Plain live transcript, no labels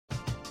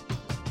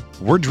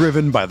We're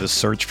driven by the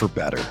search for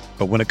better.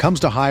 But when it comes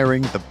to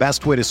hiring, the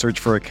best way to search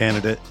for a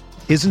candidate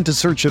isn't to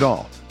search at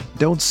all.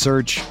 Don't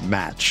search,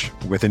 match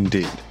with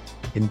Indeed.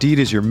 Indeed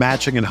is your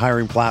matching and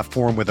hiring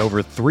platform with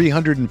over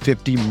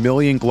 350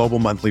 million global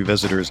monthly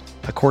visitors,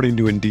 according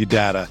to Indeed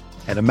data,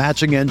 and a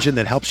matching engine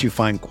that helps you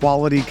find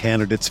quality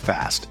candidates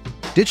fast.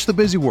 Ditch the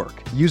busy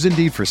work. Use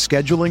Indeed for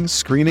scheduling,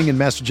 screening, and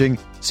messaging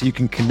so you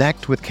can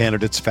connect with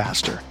candidates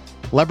faster.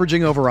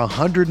 Leveraging over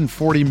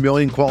 140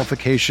 million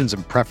qualifications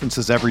and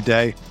preferences every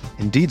day,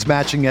 Indeed's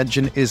matching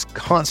engine is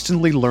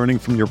constantly learning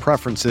from your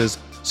preferences,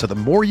 so the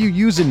more you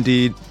use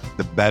Indeed,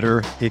 the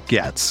better it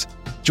gets.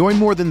 Join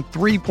more than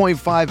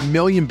 3.5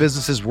 million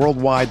businesses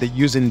worldwide that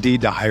use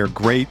Indeed to hire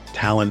great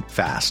talent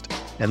fast.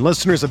 And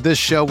listeners of this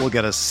show will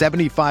get a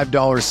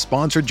 $75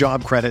 sponsored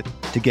job credit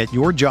to get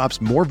your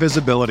jobs more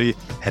visibility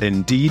at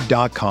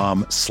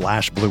Indeed.com/Blue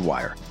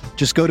Wire.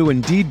 Just go to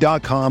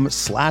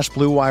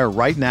Indeed.com/Blue Wire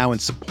right now and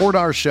support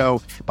our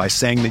show by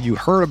saying that you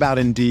heard about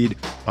Indeed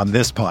on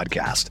this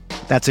podcast.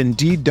 That's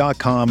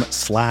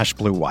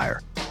Indeed.com/Blue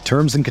Wire.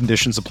 Terms and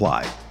conditions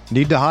apply.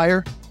 Need to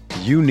hire?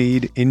 You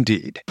need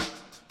Indeed.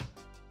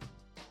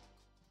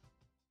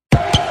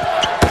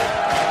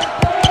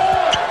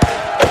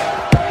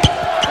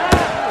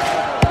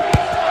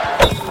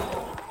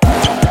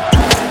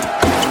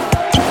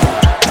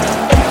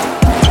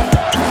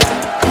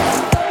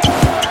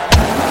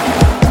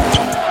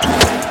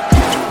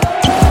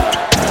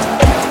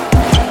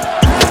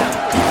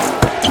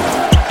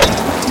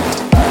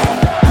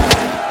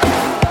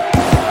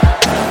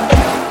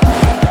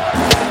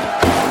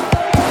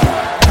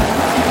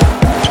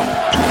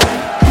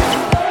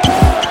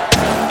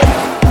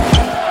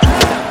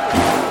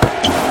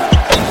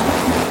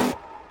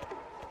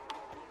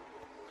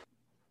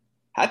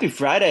 Happy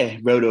Friday,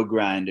 Roto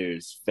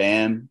Grinders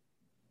fam.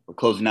 We're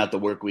closing out the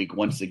work week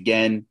once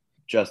again.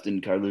 Justin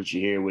Carlucci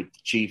here with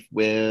Chief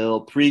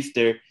Will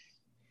Priester.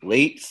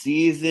 Late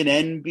season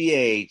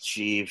NBA,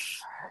 Chief.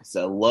 It's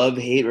a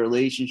love-hate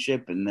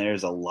relationship, and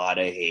there's a lot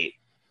of hate.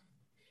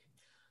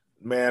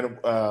 Man,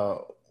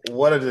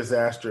 what a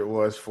disaster it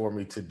was for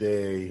me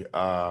today.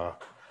 I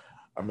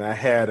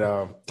had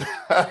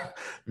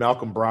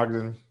Malcolm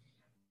Brogdon.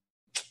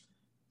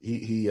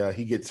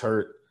 He gets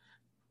hurt.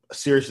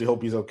 Seriously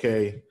hope he's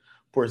okay.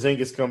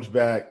 Porzingis comes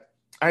back.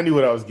 I knew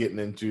what I was getting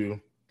into.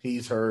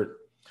 He's hurt.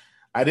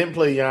 I didn't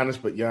play Giannis,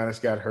 but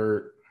Giannis got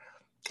hurt.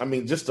 I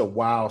mean, just a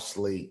wild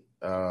slate.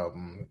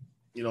 And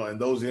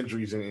those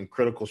injuries in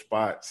critical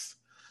spots.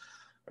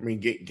 I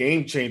mean,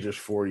 game changers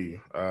for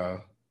you.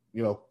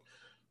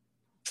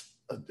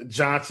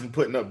 Johnson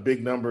putting up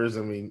big numbers.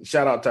 I mean,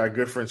 shout out to our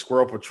good friend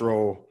Squirrel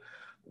Patrol.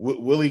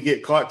 Will he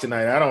get caught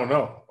tonight? I don't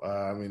know.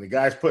 The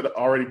guy's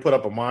already put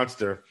up a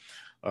monster.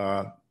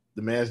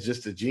 The man's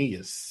just a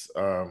genius.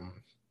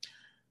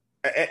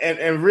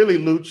 And really,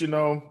 Luch,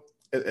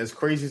 as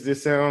crazy as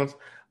this sounds,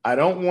 I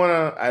don't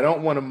want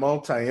to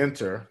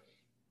multi-enter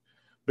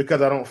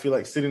because I don't feel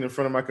like sitting in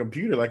front of my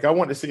computer. Like, I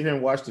want to sit here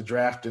and watch the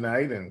draft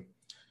tonight. And,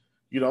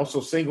 so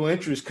single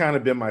entry has kind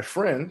of been my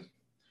friend.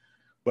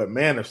 But,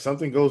 man, if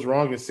something goes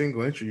wrong in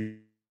single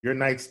entry, your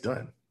night's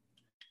done.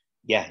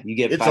 Yeah,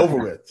 it's over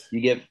with. You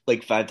get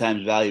like 5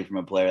 times value from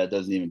a player that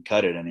doesn't even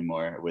cut it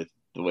anymore with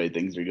the way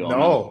things are going.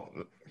 No.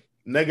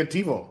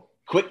 Negativo.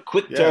 Quick,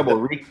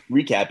 terrible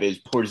recap is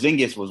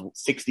Porzingis was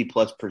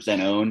 60+%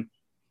 owned.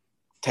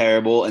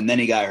 Terrible. And then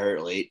he got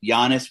hurt late.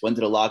 Giannis went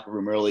to the locker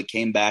room early,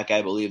 came back,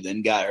 I believe,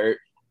 then got hurt,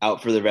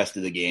 out for the rest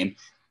of the game.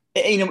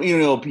 And,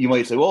 you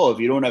might say, well, if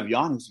you don't have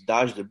Giannis,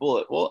 dodge the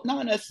bullet. Well,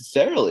 not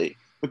necessarily.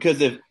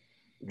 Because if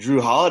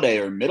Drew Holiday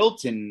or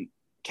Middleton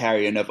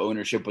carry enough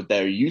ownership with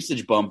their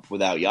usage bump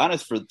without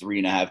Giannis for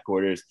 3.5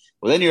 quarters,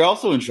 well, then you're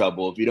also in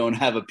trouble if you don't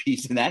have a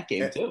piece in that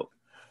game too.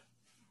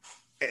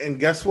 And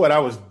guess what? I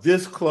was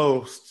this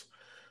close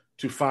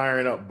to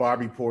firing up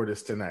Bobby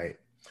Portis tonight.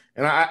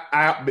 And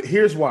but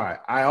here's why.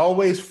 I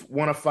always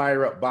want to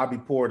fire up Bobby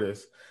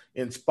Portis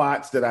in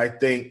spots that I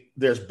think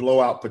there's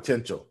blowout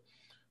potential.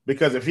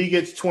 Because if he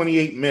gets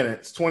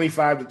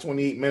 25 to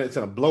 28 minutes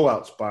in a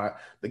blowout spot,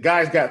 the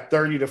guy's got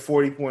 30 to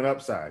 40 point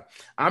upside.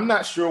 I'm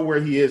not sure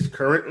where he is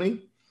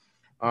currently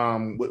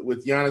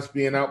with Giannis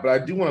being out, but I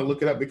do want to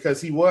look it up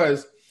because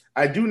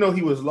I do know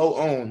he was low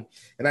owned,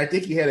 and I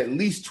think he had at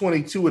least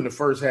 22 in the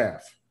first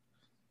half,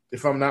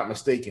 if I'm not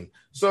mistaken.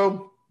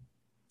 So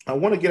I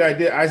want to get an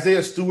idea.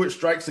 Isaiah Stewart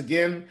strikes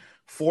again,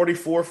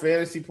 44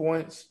 fantasy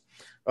points.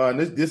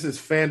 This is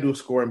FanDuel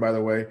scoring, by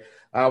the way.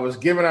 I was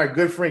giving our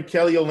good friend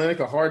Kelly Olynyk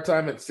a hard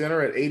time at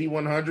center at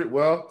 8,100.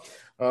 Well,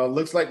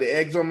 looks like the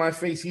egg's on my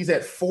face. He's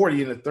at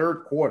 40 in the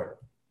third quarter.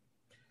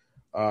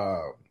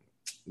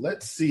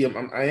 Let's see.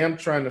 I am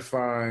trying to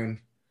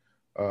find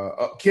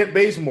Kent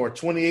Bazemore,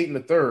 28 in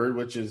the third,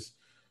 which is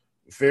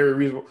very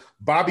reasonable.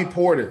 Bobby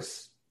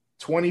Portis,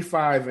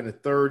 25 in the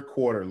third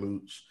quarter,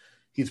 Luch.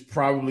 He's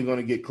probably going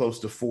to get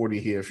close to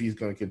 40 here if he's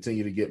going to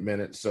continue to get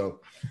minutes.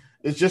 So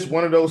it's just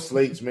one of those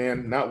slates,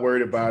 man. Not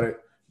worried about it.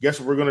 Guess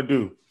what we're going to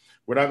do?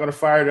 We're not going to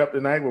fire it up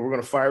tonight, but we're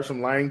going to fire up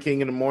some Lion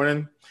King in the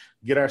morning,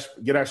 get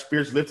our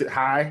spirits lifted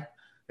high,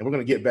 and we're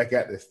going to get back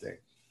at this thing.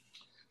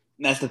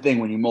 that's the thing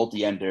when you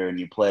multi-enter and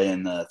you play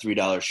in the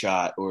 $3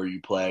 shot or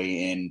you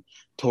play in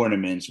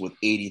tournaments with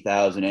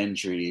 80,000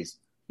 entries,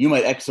 you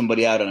might X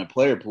somebody out on a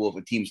player pool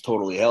if a team's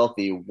totally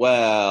healthy.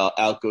 Well,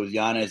 out goes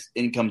Giannis.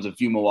 In comes a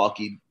few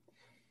Milwaukee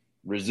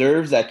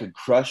reserves that could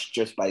crush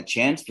just by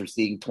chance for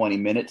seeing 20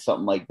 minutes,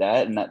 something like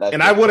that. And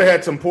I would have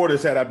had some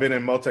Portis had I been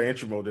in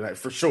multi-entry mode tonight,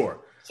 for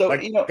sure. So,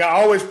 I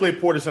always play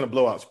Portis in a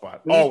blowout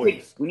spot.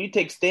 When you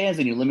take stands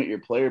and you limit your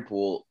player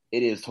pool,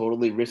 it is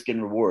totally risk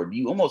and reward.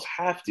 You almost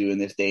have to in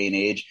this day and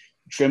age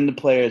trim the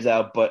players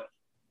out. But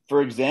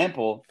for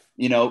example,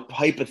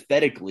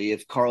 hypothetically,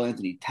 if Karl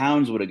Anthony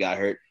Towns would have got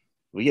hurt,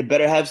 well, you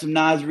better have some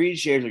Naz Reid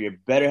shares or you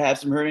better have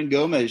some Hernan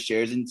Gomez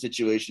shares in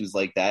situations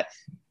like that.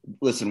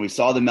 Listen, we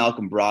saw the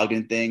Malcolm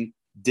Brogdon thing.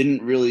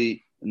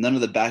 None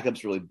of the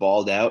backups really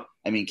balled out.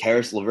 I mean,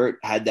 Karis LeVert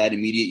had that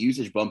immediate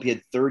usage bump. He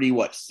had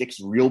 6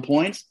 real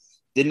points.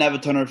 Didn't have a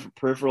ton of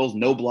peripherals,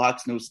 no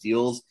blocks, no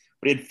steals,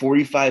 but he had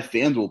 45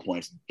 FanDuel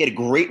points. He had a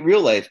great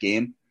real life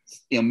game,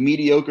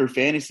 mediocre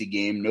fantasy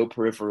game, no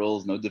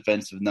peripherals, no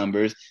defensive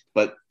numbers.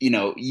 But,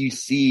 you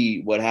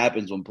see what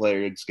happens when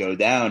players go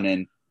down,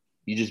 and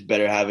you just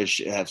better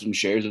have some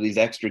shares of these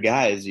extra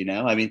guys,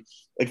 I mean,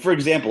 like, for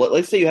example,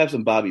 let's say you have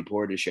some Bobby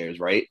Portis shares,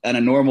 right? On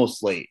a normal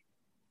slate.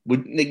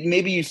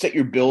 Maybe you set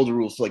your build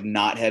rules to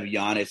not have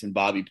Giannis and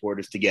Bobby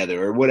Portis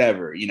together or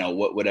whatever,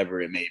 whatever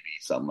it may be,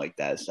 something like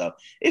that. So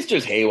it's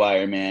just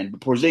haywire, man.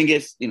 But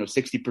Porzingis,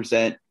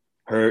 60%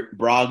 hurt.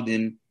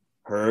 Brogdon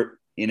hurt.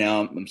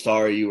 I'm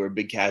sorry you were a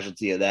big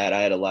casualty of that.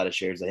 I had a lot of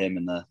shares of him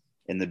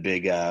in the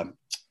big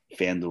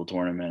FanDuel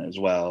tournament as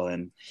well,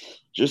 and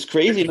just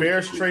crazy. The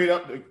Bears trade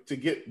up to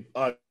get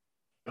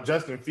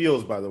Justin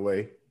Fields, by the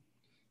way.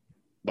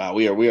 Wow,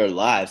 we are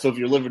live. So if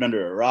you're living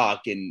under a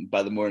rock and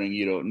by the morning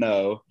you don't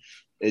know,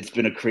 it's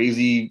been a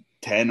crazy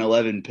 10,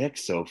 11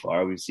 picks so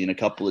far. We've seen a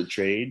couple of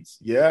trades.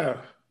 Yeah.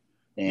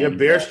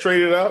 Bears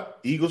traded up.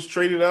 Eagles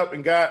traded up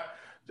and got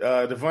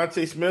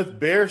Devontae Smith.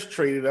 Bears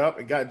traded up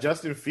and got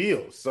Justin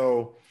Fields.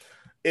 So,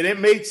 and it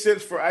made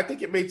sense I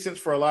think it made sense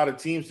for a lot of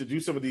teams to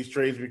do some of these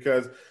trades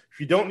because if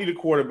you don't need a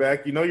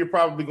quarterback, you're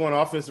probably going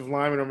offensive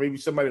lineman or maybe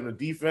somebody in the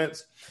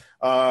defense.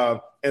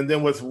 And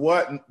then with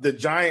what the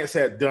Giants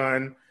had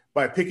done,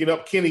 by picking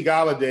up Kenny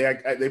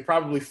Golladay, they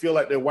probably feel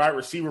like their wide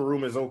receiver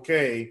room is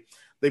okay.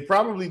 They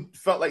probably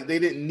felt like they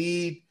didn't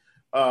need,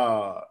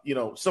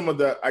 some of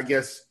the, I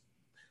guess,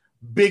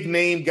 big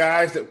name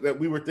guys that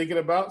we were thinking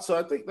about. So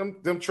I think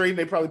them trading,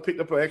 they probably picked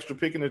up an extra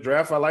pick in the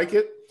draft. I like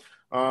it.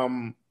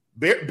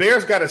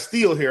 Bears got a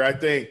steal here, I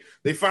think.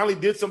 They finally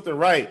did something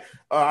right.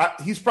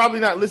 He's probably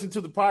not listening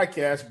to the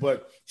podcast,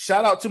 but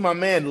shout out to my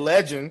man,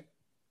 Legend.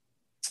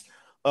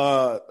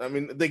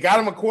 They got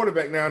him a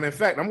quarterback now, and in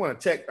fact, I'm going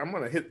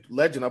to hit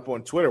Legend up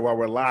on Twitter while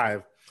we're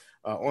live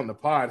on the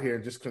pod here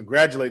and just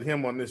congratulate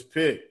him on this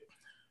pick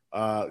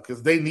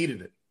because they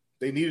needed it.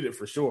 They needed it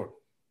for sure.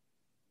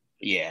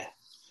 Yeah,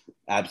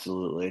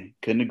 absolutely.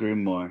 Couldn't agree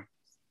more.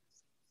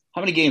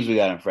 How many games we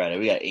got on Friday?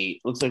 We got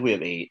 8. Looks like we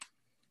have 8.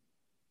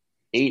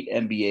 8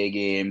 NBA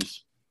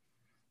games.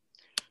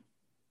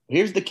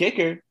 Here's the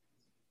kicker.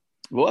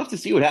 We'll have to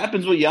see what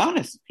happens with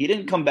Giannis. He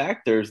didn't come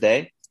back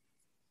Thursday.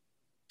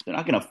 They're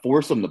not going to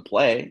force him to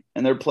play,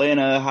 and they're playing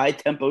a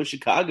high-tempo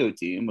Chicago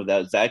team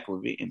without Zach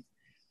LaVine.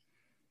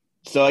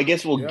 So I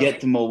guess we'll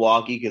get to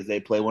Milwaukee because they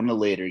play one of the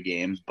later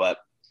games, but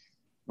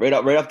right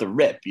off the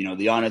rip, the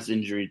Giannis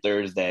injury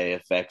Thursday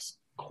affects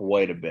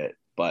quite a bit.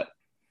 But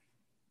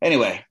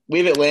anyway, we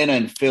have Atlanta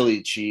and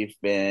Philly, Chief,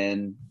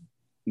 and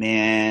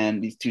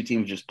man, these two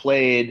teams just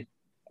played.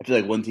 I feel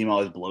like one team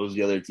always blows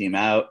the other team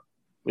out.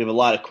 We have a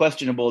lot of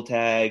questionable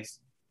tags.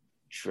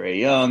 Trae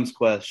Young's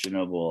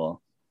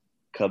questionable.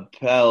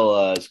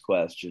 Capella's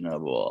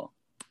questionable.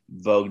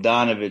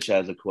 Bogdanovich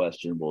has a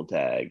questionable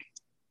tag.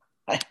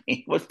 I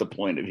mean, what's the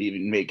point of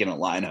even making a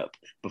lineup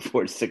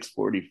before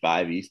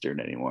 6:45 Eastern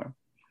anymore?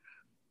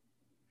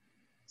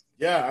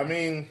 Yeah, I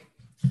mean,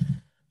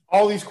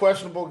 all these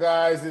questionable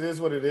guys, it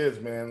is what it is,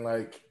 man.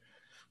 Like,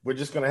 we're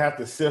just going to have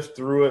to sift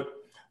through it.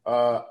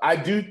 I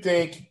do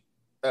think,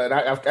 and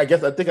I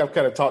think I've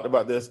kind of talked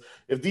about this,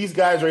 if these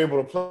guys are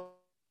able to play,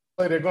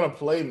 they're going to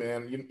play,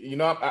 man.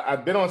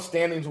 I've been on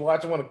standings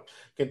watch. I want to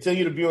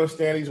continue to be on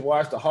standings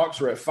watch. The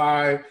Hawks are at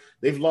 5.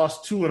 They've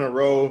lost 2 in a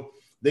row.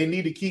 They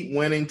need to keep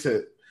winning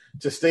to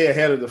stay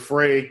ahead of the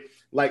fray.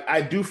 Like,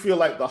 I do feel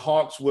like the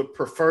Hawks would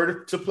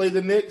prefer to play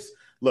the Knicks.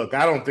 Look,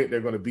 I don't think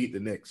they're going to beat the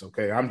Knicks,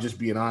 okay? I'm just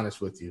being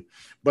honest with you.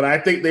 But I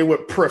think they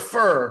would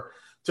prefer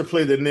to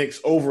play the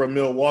Knicks over a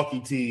Milwaukee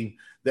team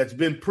that's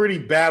been pretty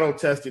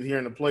battle-tested here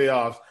in the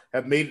playoffs,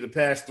 have made it the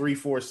past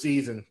 3-4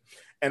 seasons.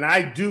 And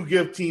I do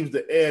give teams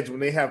the edge when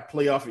they have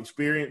playoff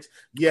experience.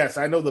 Yes,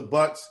 I know the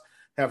Bucks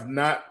have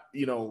not,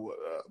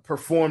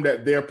 performed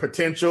at their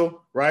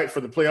potential, right,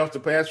 for the playoffs the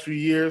past few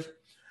years.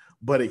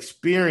 But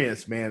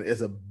experience, man,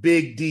 is a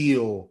big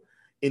deal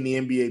in the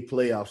NBA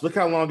playoffs. Look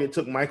how long it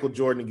took Michael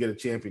Jordan to get a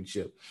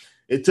championship.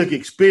 It took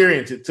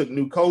experience. It took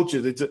new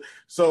coaches.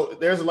 So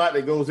there's a lot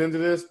that goes into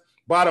this.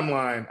 Bottom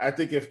line, I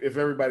think if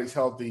everybody's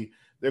healthy,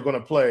 they're going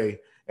to play.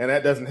 And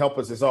that doesn't help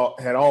us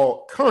at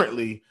all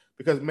currently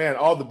because, man,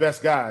 all the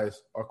best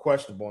guys are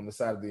questionable on the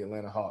side of the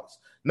Atlanta Hawks.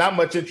 Not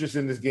much interest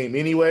in this game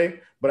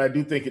anyway, but I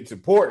do think it's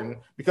important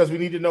because we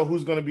need to know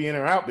who's going to be in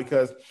or out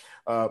because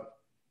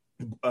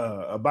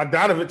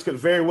Bogdanovich could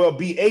very well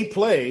be a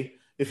play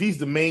if he's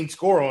the main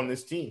scorer on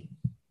this team.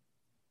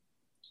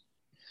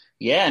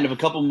 Yeah, and if a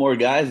couple more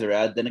guys are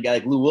out, then a guy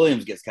like Lou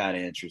Williams gets kind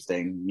of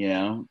interesting, you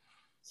know?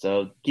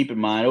 So keep in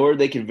mind, or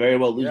they can very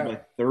well lose by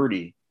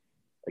 30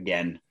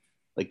 again,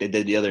 like they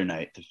did the other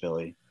night to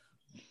Philly.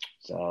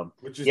 So,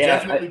 which is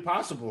definitely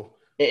possible.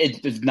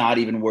 It's not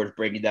even worth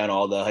breaking down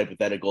all the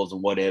hypotheticals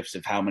and what ifs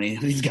of how many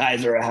of these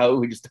guys are out.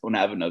 We just don't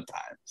have enough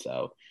time.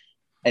 So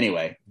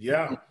anyway,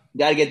 got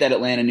to get that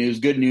Atlanta news.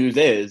 Good news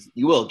is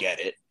you will get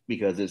it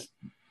because it's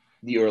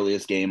the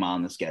earliest game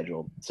on the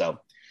schedule. So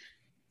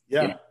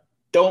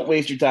don't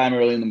waste your time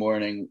early in the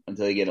morning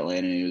until you get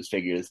Atlanta news.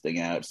 Figure this thing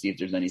out. See if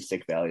there's any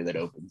sick value that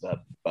opens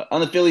up. But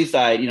on the Philly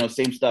side,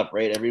 same stuff,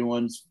 right?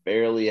 Everyone's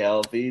fairly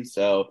healthy.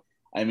 So,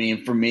 I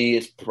mean, for me,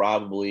 it's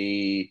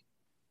probably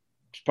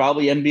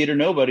Embiid or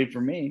nobody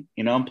for me.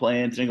 I'm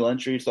playing single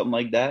entry, something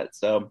like that.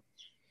 So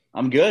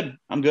I'm good.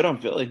 I'm good on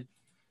Philly.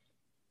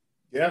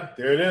 Yeah,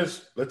 there it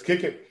is. Let's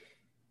kick it.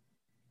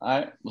 All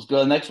right, let's go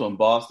to the next one.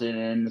 Boston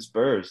and the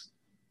Spurs.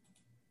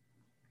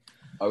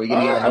 Are we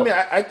going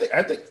to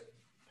I think.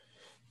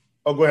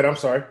 Oh, go ahead. I'm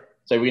sorry.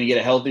 So we're going to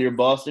get a healthier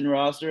Boston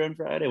roster on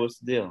Friday? What's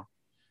the deal?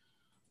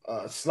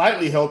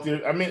 Slightly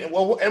healthier. I mean,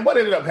 well, and what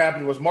ended up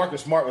happening was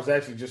Marcus Smart was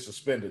actually just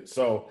suspended.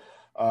 So,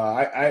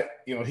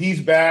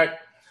 he's back.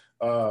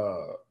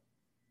 Kemba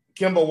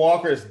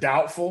Walker is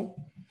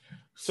doubtful.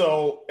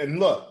 So, and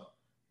look,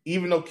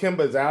 even though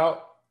Kemba's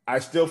out, I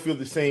still feel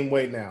the same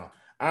way now.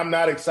 I'm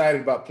not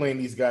excited about playing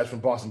these guys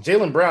from Boston.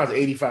 Jaylen Brown's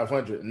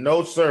 8,500.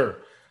 No,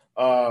 sir.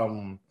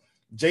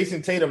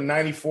 Jason Tatum,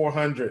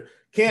 9,400.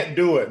 Can't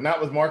do it. Not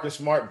with Marcus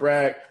Smart,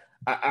 Bragg.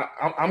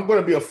 I'm going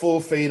to be a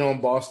full fade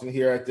on Boston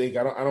here, I think.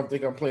 I don't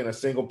think I'm playing a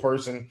single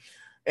person.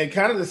 And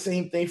kind of the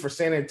same thing for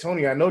San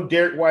Antonio. I know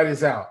Derek White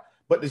is out,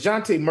 but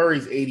DeJounte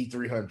Murray's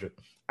 8,300.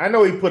 I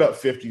know he put up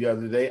 50 the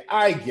other day.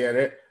 I get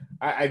it.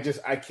 I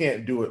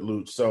can't do it,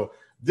 Luch. So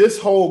this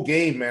whole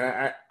game,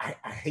 man,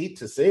 I hate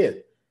to say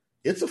it.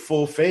 It's a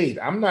full fade.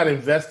 I'm not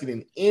invested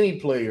in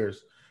any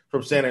players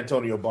from San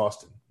Antonio,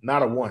 Boston.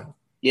 Not a one.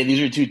 Yeah,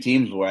 these are two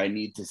teams where I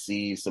need to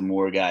see some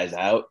more guys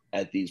out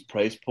at these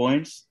price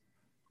points.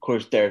 Of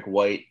course, Derek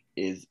White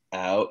is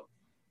out.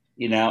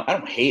 I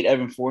don't hate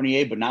Evan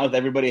Fournier, but not with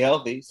everybody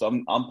healthy,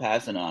 so I'm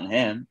passing on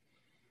him.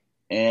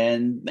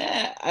 And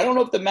I don't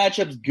know if the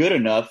matchup's good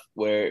enough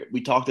where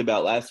we talked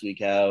about last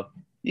week how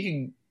you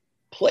can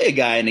play a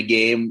guy in a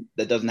game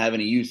that doesn't have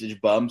any usage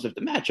bumps. If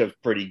the matchup's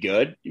pretty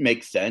good, it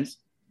makes sense.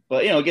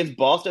 But, against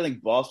Boston, I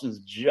think Boston's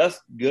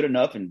just good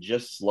enough and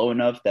just slow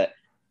enough that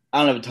I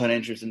don't have a ton of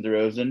interest in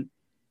DeRozan.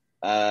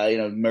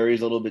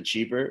 Murray's a little bit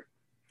cheaper,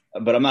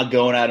 but I'm not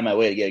going out of my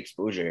way to get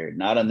exposure here.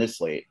 Not on this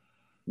slate.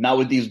 Not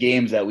with these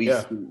games that we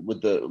see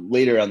with the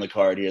later on the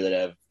card here that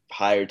have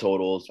higher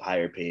totals,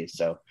 higher pace.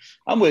 So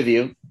I'm with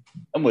you.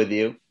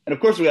 And of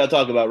course, we got to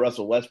talk about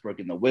Russell Westbrook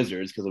and the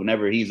Wizards because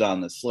whenever he's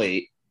on the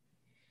slate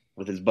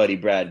with his buddy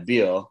Brad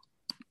Beal,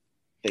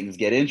 things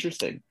get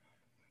interesting.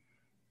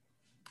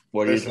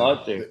 What are your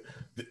thoughts there?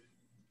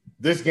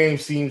 This game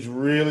seems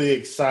really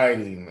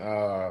exciting.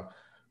 I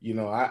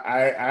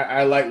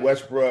like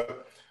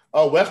Westbrook.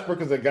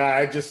 Westbrook is a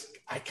guy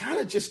I kind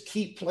of just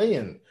keep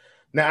playing.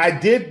 Now I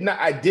did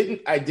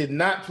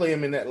not play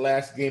him in that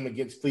last game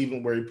against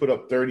Cleveland where he put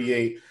up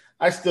 38.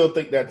 I still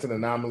think that's an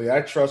anomaly.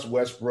 I trust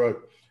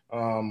Westbrook.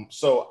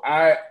 So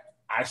I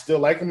still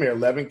like him here,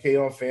 11K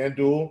on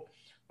FanDuel.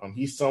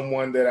 He's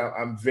someone that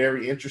I'm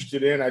very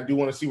interested in. I do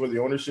want to see where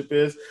the ownership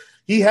is.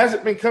 He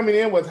hasn't been coming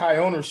in with high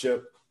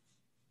ownership.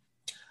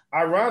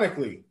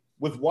 Ironically,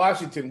 with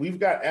Washington, we've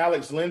got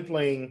Alex Len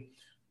playing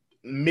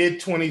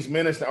mid-20s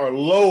minutes or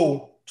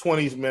low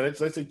 20s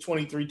minutes, let's say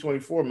 23,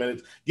 24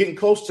 minutes, getting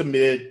close to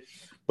mid,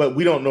 but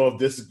we don't know if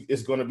this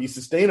is going to be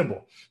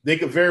sustainable. They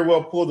could very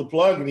well pull the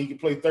plug and he could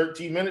play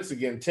 13 minutes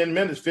again, 10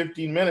 minutes,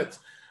 15 minutes.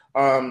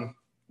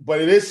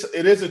 But it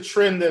is a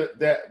trend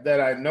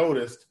that I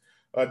noticed.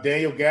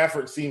 Daniel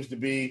Gafford seems to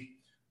be,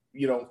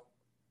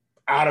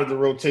 out of the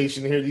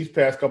rotation here these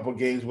past couple of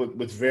games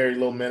with very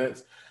low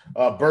minutes.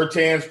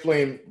 Bertan's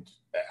playing.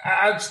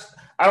 I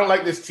don't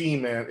like this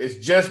team, man.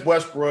 It's just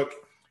Westbrook.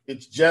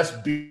 It's just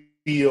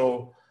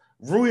Beal.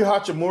 Rui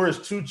Hachimura is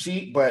too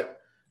cheap, but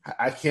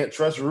I can't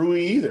trust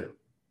Rui either.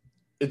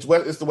 It's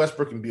the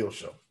Westbrook and Beal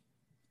show.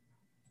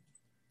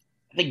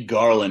 I think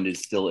Garland is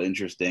still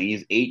interesting.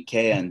 He's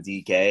 8K on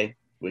DK,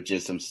 which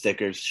is some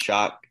stickers,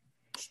 shock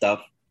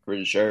stuff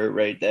for sure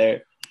right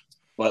there.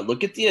 But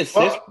look at the assist.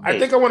 Well, I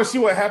think I want to see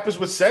what happens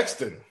with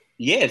Sexton.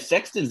 Yeah, if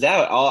Sexton's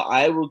out,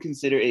 I will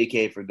consider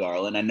AK for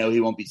Garland. I know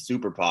he won't be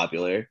super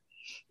popular,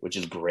 which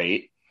is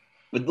great.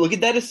 But look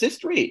at that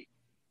assist rate.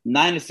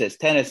 9 assists,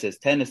 10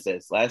 assists, 10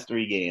 assists, last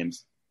 3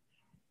 games.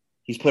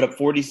 He's put up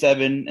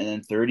 47 and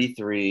then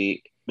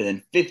 33, but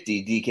then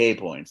 50 DK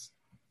points.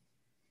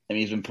 I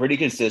mean, he's been pretty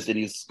consistent.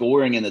 He's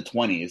scoring in the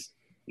 20s.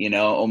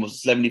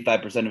 Almost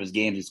 75% of his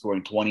games, he's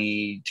scoring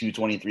 22,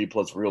 23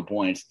 plus real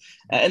points.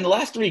 In the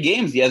last 3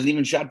 games, he hasn't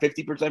even shot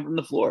 50% from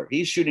the floor.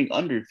 He's shooting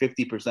under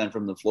 50%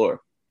 from the floor.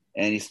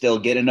 And he's still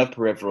getting enough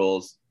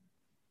peripherals,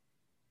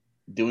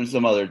 doing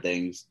some other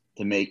things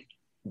to make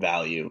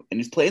value. And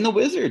he's playing the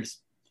Wizards.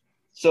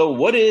 So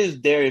what is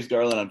Darius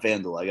Garland on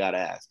FanDuel? I got to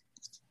ask.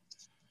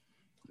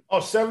 Oh,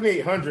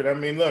 7,800. I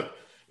mean, look,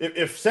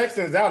 if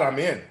Sexton's out, I'm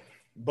in.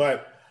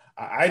 But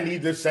I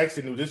need this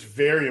Sexton, who's just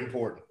very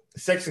important.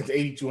 Sexton's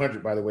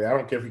 8,200, by the way. I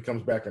don't care if he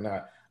comes back or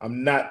not.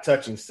 I'm not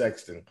touching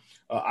Sexton.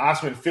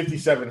 Osman,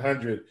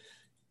 5,700.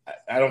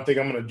 I don't think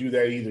I'm going to do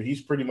that either.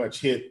 He's pretty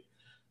much hit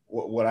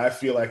what I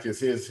feel like is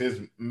his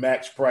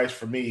max price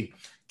for me.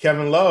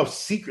 Kevin Love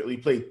secretly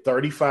played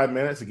 35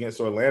 minutes against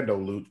Orlando,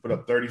 Luch, put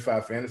up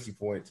 35 fantasy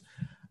points.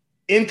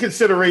 In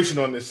consideration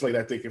on this slate,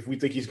 I think, if we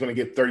think he's going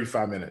to get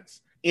 35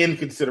 minutes, in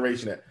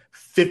consideration at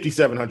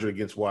 5,700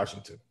 against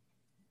Washington.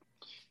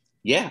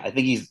 Yeah, I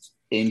think he's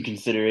in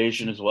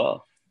consideration as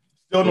well.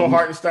 Still no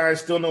Hartenstein,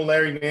 still no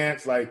Larry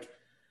Nance.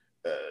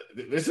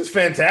 This is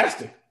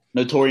fantastic.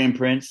 No Taurean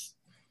Prince.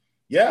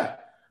 Yeah.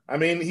 I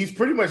mean, he's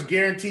pretty much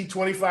guaranteed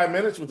 25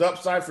 minutes with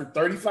upside for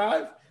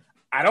 35.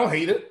 I don't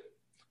hate it.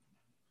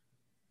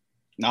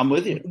 I'm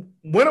with you.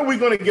 When are we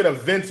going to get a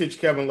vintage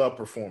Kevin Love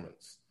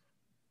performance?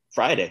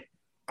 Friday.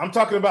 I'm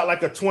talking about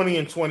like a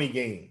 20-20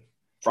 game.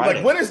 Friday.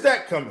 Like, when is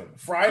that coming?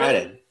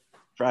 Friday.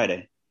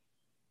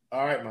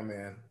 All right, my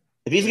man.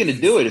 If he's going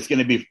to do it, it's going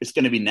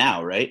to be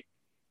now, right?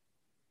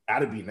 Got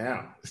to be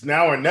now. It's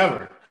now or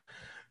never.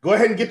 Go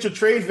ahead and get your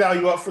trade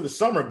value up for the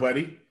summer,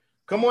 buddy.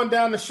 Come on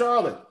down to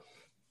Charlotte.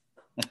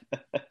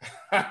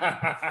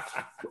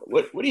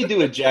 What do you do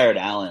with Jared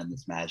Allen in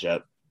this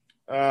matchup?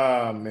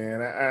 Oh,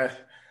 man.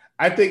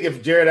 I think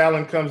if Jared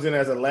Allen comes in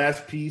as a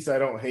last piece, I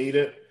don't hate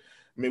it.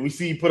 I mean, we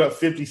see he put up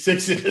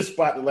 56 in this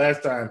spot the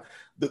last time.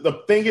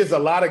 The thing is, a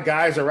lot of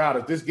guys are out.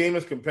 If this game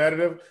is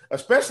competitive,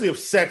 especially if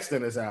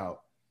Sexton is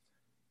out,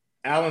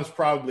 Allen's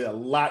probably a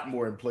lot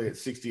more in play at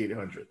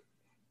 6,800.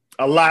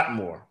 A lot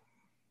more.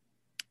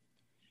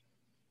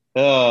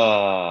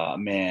 Oh,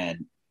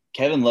 man.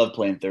 Kevin Love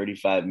playing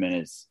 35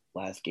 minutes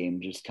last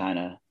game, just kind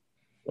of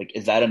like,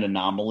 is that an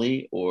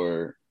anomaly?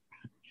 Or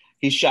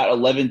he shot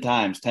 11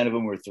 times, 10 of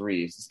them were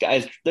threes. This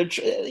guy's,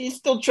 he's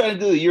still trying to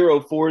do the Euro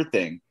 4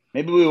 thing.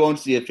 Maybe we won't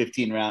see a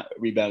 15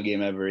 rebound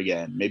game ever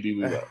again. Maybe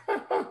we will.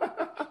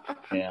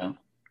 Guy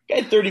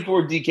had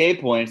 34 DK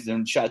points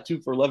and shot 2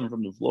 for 11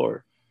 from the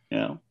floor.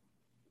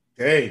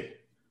 Hey,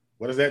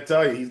 what does that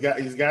tell you?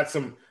 He's got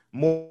some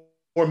more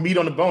meat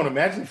on the bone.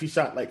 Imagine if he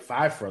shot like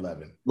 5 for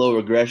 11. Low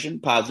regression,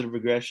 positive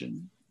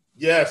regression.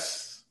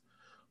 Yes,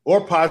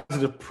 or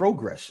positive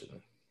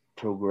progression.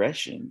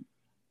 Progression.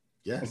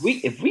 Yes.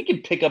 If we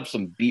could pick up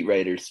some beat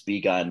writers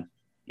speak on,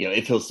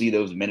 if he'll see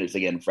those minutes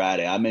again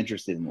Friday, I'm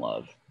interested in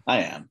Love.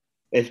 I am.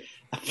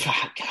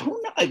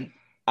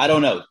 I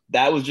don't know.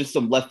 That was just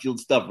some left field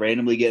stuff,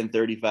 randomly getting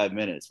 35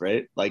 minutes,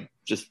 right? Like,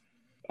 just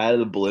out of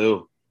the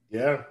blue.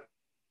 Yeah.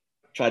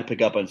 Try to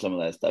pick up on some of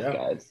that stuff,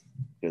 guys,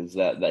 because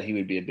that he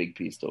would be a big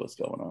piece to what's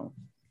going on.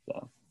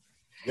 So,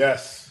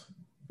 yes.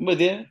 I'm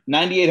with you.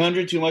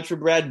 9,800, too much for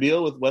Brad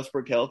Beal with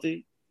Westbrook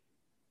healthy?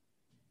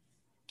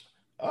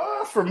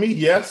 For me,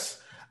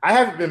 yes. I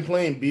haven't been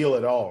playing Beal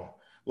at all.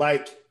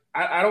 Like,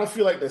 I don't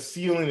feel like the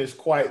ceiling is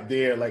quite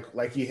there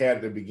like he had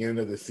at the beginning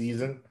of the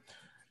season.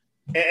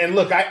 And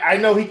look, I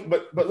know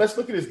but let's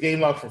look at his game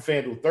log from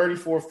FanDuel.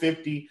 34,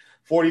 50,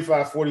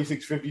 45,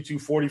 46, 52,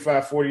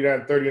 45,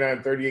 49,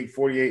 39, 38,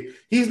 48.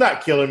 He's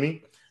not killing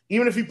me.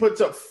 Even if he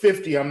puts up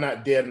 50, I'm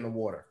not dead in the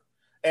water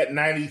at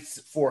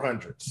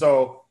 9,400.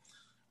 So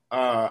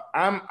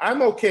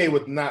I'm okay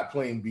with not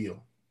playing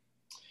Beal.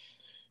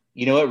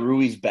 You know what?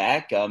 Rui's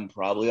back. I'm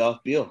probably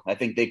off Beal. I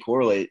think they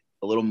correlate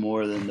a little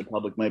more than the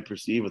public might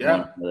perceive with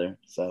one another.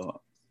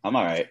 So I'm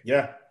all right.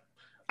 Yeah.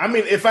 I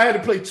mean, if I had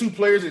to play 2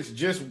 players, it's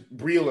just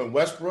Beal and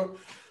Westbrook.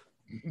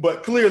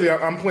 But clearly,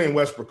 I'm playing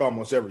Westbrook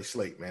almost every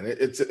slate, man.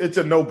 It's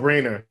a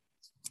no-brainer.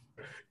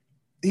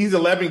 He's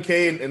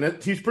 11K,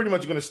 and he's pretty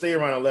much going to stay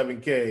around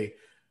 11K.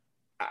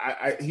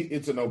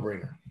 It's a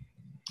no-brainer.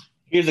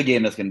 Here's a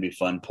game that's going to be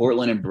fun.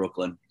 Portland and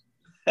Brooklyn.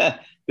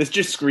 This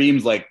just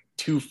screams like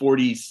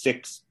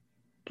 246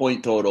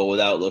 point total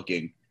without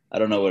looking. I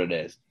don't know what it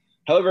is.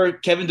 However,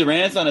 Kevin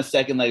Durant's on a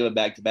second leg of a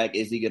back-to-back.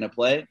 Is he going to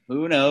play?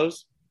 Who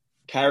knows?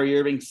 Kyrie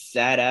Irving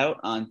sat out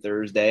on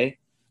Thursday.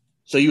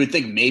 So you would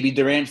think maybe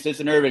Durant sits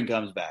and Irving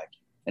comes back.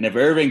 And if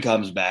Irving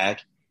comes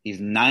back, he's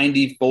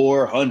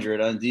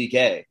 9,400 on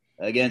DK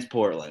against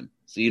Portland.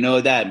 So you know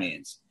what that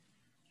means.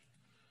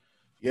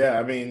 Yeah,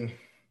 I mean,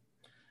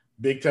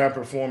 big-time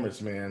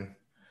performance, man.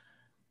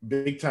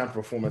 Big-time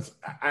performance.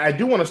 I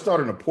do want to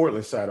start on the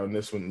Portland side on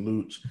this one,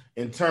 Luch,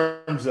 in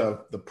terms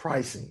of the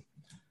pricing.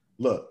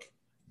 Look,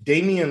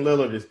 Damian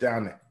Lillard is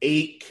down to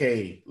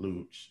 8K,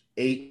 Luch.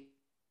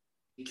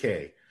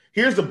 8K.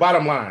 Here's the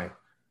bottom line.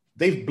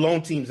 They've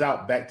blown teams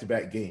out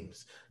back-to-back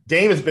games.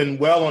 Dame has been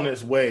well on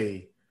his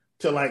way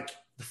to like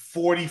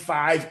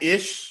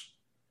 45-ish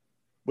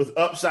with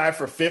upside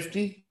for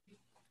 50.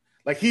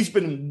 Like, he's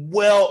been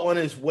well on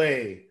his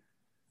way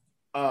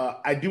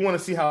I do want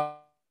to see how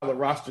the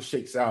roster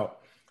shakes out.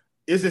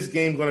 Is this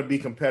game going to be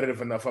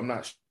competitive enough? I'm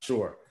not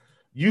sure.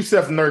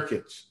 Yusef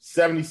Nurkic,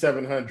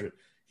 7,700.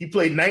 He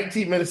played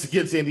 19 minutes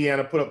against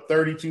Indiana, put up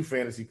 32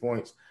 fantasy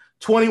points.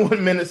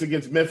 21 minutes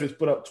against Memphis,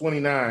 put up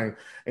 29.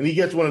 And he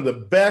gets one of the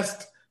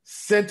best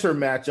center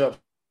matchups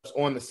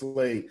on the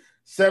slate,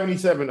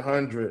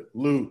 7,700,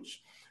 Luch.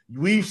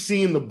 We've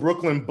seen the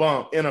Brooklyn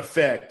bump in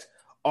effect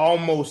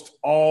almost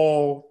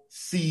all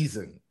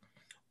season.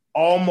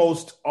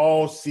 Almost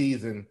all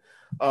season.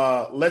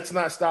 Let's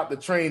not stop the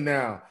train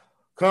now.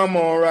 Come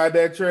on, ride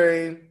that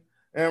train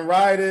and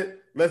ride it.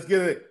 Let's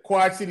get it.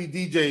 Quad City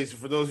DJs,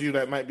 for those of you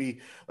that might be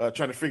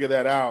trying to figure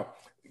that out.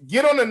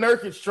 Get on the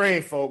Nurkic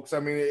train, folks. I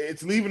mean,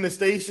 it's leaving the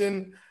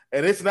station,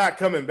 and it's not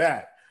coming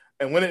back.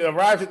 And when it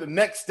arrives at the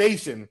next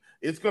station,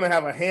 it's going to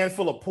have a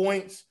handful of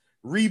points,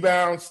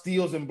 rebounds,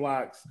 steals, and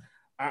blocks.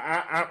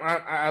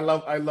 I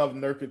love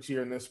Nurkic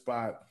here in this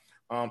spot.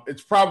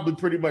 It's probably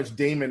pretty much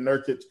Dame and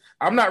Nurkic.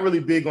 I'm not really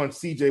big on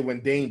CJ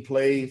when Dame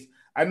plays.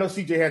 I know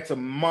CJ had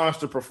some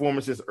monster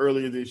performances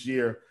earlier this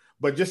year,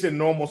 but just in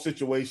normal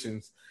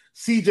situations,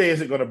 CJ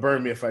isn't going to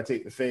burn me if I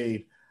take the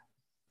fade.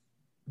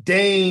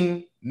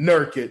 Dame,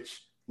 Nurkic,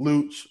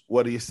 Luch,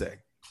 what do you say?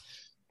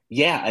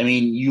 Yeah, I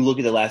mean, you look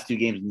at the last two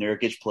games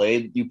Nurkic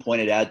played, you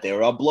pointed out they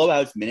were all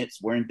blowouts. Minutes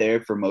weren't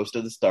there for most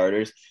of the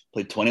starters.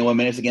 Played 21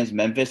 minutes against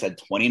Memphis, had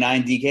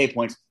 29 DK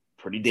points.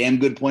 Pretty damn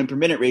good point per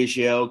minute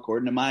ratio,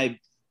 according to my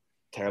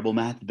terrible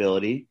math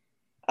ability.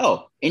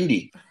 Oh,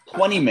 Indy,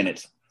 20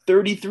 minutes,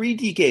 33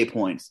 DK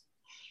points.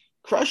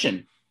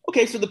 Crushing.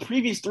 Okay, so the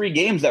previous three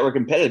games that were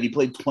competitive, he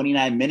played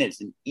 29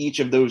 minutes in each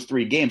of those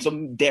three games.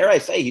 So dare I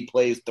say he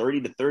plays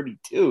 30 to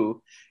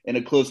 32 in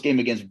a close game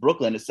against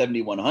Brooklyn at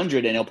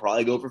 7,100, and he'll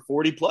probably go for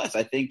 40 plus.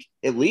 I think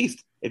at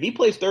least if he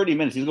plays 30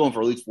 minutes, he's going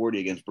for at least 40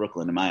 against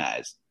Brooklyn in my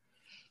eyes.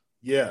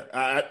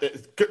 Yeah,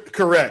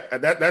 correct.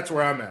 That's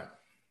where I'm at.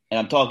 And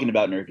I'm talking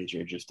about Nurkic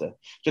here just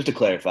to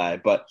clarify.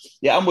 But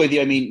yeah, I'm with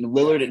you. I mean,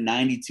 Lillard at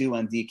 92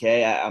 on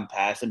DK, I'm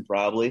passing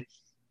probably.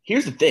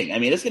 Here's the thing. I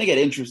mean, it's going to get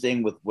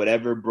interesting with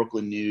whatever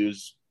Brooklyn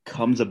news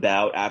comes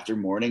about after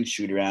morning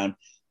shoot around.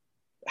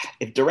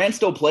 If Durant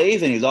still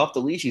plays and he's off the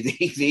leash, he's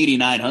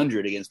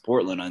 8,900 against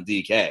Portland on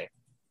DK.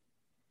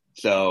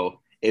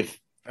 So if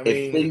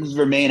things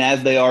remain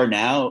as they are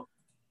now,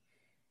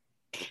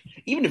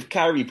 even if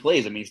Kyrie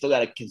plays, I mean, you still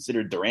got to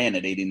consider Durant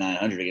at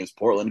 8,900 against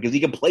Portland because he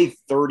can play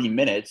 30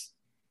 minutes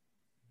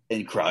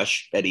and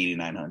crush at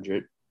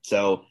 8,900.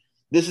 So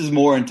this is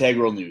more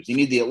integral news. You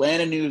need the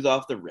Atlanta news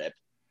off the rip.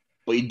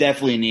 But you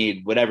definitely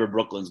need whatever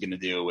Brooklyn's going to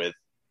do with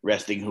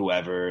resting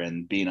whoever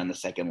and being on the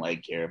second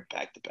leg here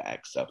back to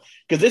back. So,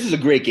 because this is a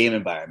great game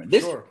environment.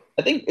 Sure.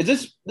 I think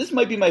this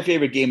might be my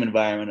favorite game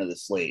environment of the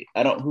slate.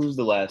 Who's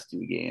the last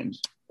two games?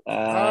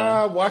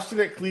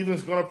 Washington at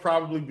Cleveland's going to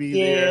probably be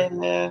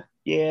there.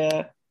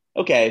 Yeah.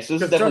 Okay, so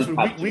this is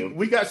definitely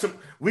we got some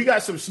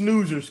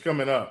snoozers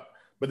coming up,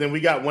 but then we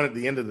got one at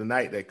the end of the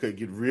night that could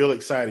get real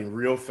exciting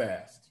real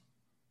fast.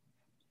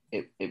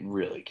 It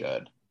really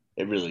could.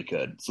 It really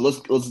could. So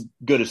let's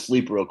go to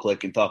sleep real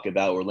quick and talk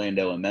about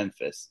Orlando and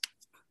Memphis.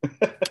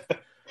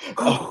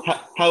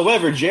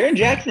 However, Jaren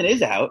Jackson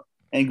is out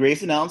and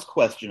Grayson Allen's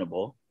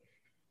questionable.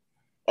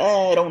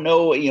 I don't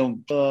know,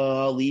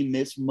 Ali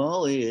Miss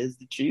Mully, as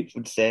the Chiefs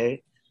would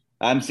say.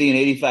 I'm seeing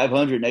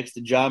 8,500 next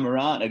to Ja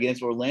Morant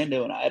against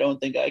Orlando, and I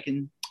don't think I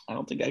can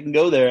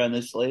go there on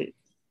this slate.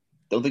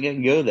 Don't think I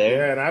can go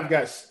there. Yeah, and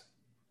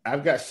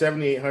I've got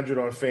 7,800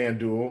 on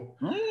FanDuel.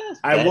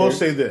 I will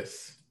say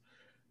this.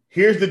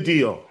 Here's the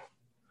deal.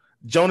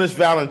 Jonas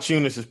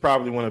Valanciunas is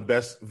probably one of the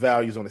best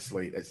values on the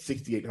slate at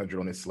 6,800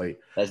 on this slate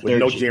with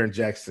no Jaren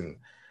Jackson.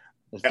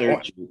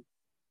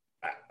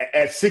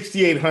 At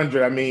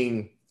 6,800, I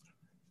mean,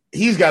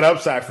 he's got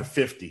upside for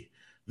 50.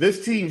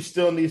 This team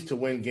still needs to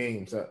win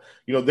games.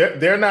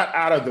 They're not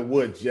out of the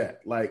woods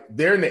yet. Like,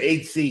 they're in the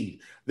 8th seed.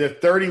 They're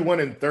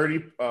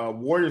 31-30.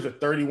 Warriors are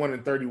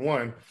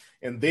 31-31,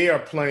 and they are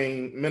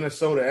playing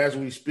Minnesota as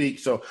we speak.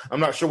 So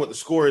I'm not sure what the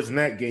score is in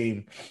that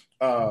game.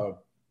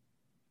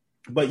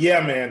 But yeah,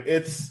 man,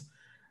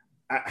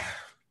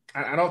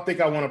 I don't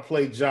think I want to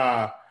play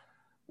Ja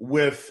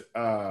with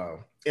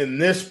in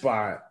this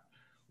spot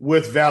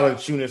with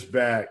Valanciunas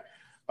back.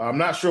 I'm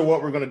not sure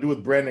what we're going to do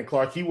with Brandon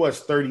Clark. He was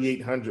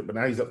 3,800, but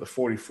now he's up to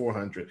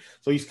 4,400.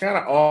 So he's kind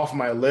of off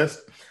my list.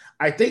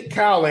 I think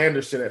Kyle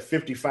Anderson at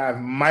 55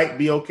 might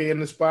be okay in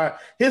the spot.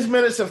 His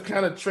minutes have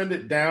kind of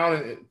trended down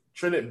and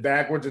trended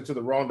backwards into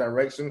the wrong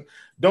direction.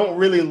 Don't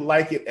really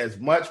like it as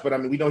much, but I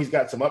mean, we know he's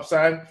got some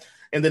upside.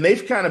 And then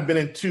they've kind of been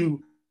in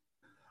two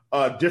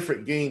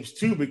different games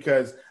too,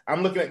 because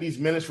I'm looking at these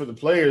minutes for the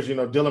players.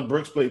 Dylan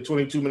Brooks played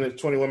 22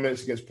 minutes, 21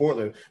 minutes against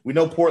Portland. We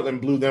know Portland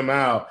blew them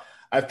out.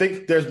 I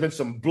think there's been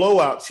some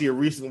blowouts here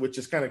recently, which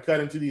has kind of cut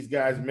into these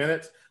guys'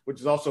 minutes, which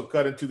is also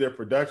cut into their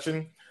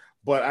production.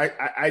 But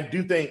I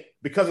do think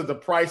because of the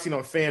pricing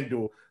on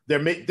FanDuel,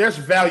 there's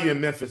value in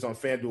Memphis on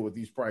FanDuel with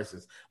these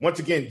prices. Once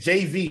again,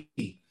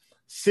 JV,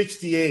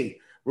 68.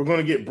 We're going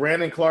to get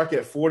Brandon Clark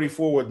at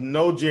 44 with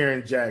no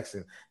Jaren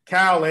Jackson.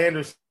 Kyle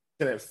Anderson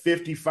at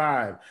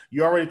 55.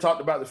 You already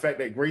talked about the fact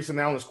that Grayson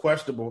Allen is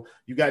questionable.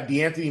 You got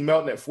DeAnthony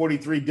Melton at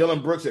 43,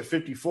 Dylan Brooks at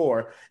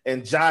 54,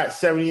 and Ja at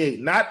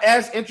 78. Not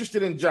as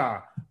interested in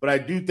Ja, but I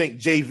do think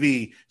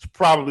JV is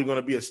probably going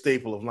to be a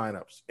staple of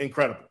lineups.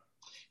 Incredible.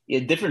 Yeah,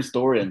 different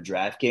story on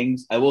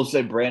DraftKings. I will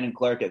say Brandon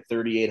Clark at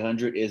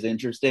 3,800 is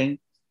interesting.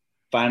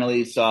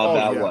 Finally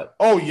saw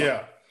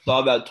Saw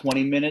about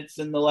 20 minutes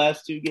in the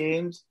last two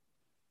games.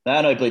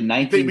 I know he played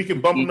 19. You think we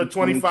can bump him to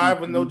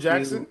 25 with no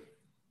Jackson?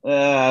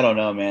 I don't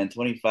know, man.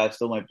 25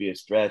 still might be a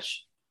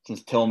stretch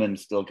since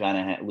Tillman's still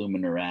kind of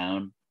looming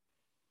around.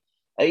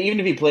 Even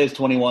if he plays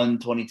 21,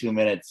 22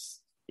 minutes,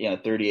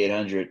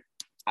 3,800,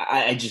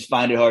 I just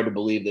find it hard to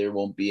believe there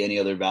won't be any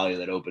other value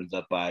that opens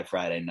up by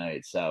Friday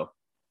night. So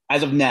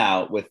as of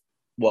now, with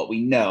what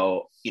we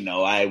know,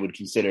 I would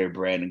consider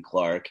Brandon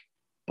Clark,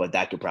 but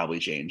that could probably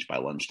change by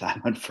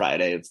lunchtime on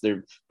Friday.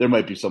 There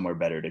might be somewhere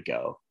better to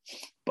go.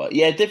 But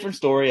yeah, different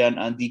story on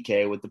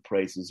DK with the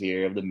prices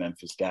here of the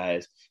Memphis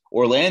guys.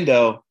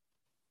 Orlando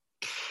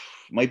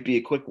might be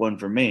a quick one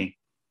for me.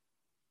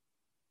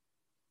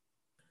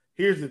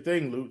 Here's the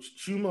thing, Luch.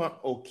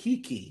 Chuma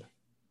Okeke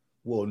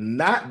will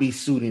not be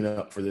suiting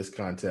up for this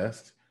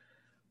contest.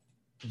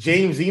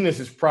 James Enos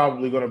is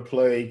probably going to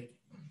play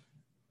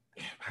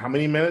how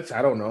many minutes?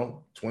 I don't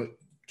know, 20,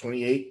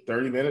 28,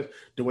 30 minutes.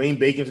 Dwayne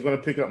Bacon's going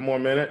to pick up more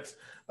minutes.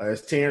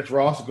 Is Terrence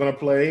Ross going to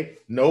play?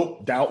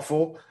 Nope,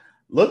 doubtful.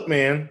 Look,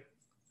 man,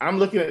 I'm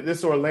looking at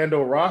this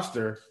Orlando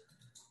roster.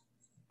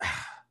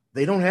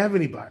 They don't have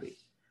anybody.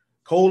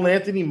 Cole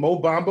Anthony, Mo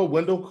Bamba,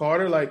 Wendell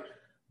Carter.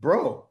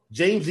 Bro,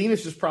 James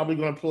Enos is probably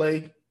going to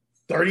play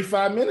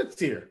 35 minutes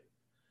here.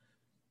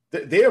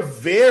 They're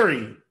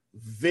very,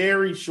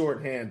 very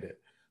shorthanded.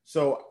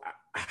 So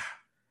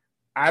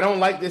I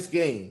don't like this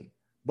game,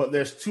 but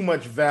there's too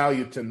much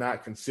value to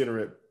not consider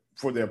it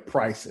for their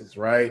prices,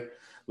 right?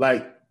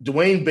 Like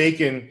Dwayne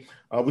Bacon,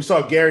 we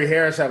saw Gary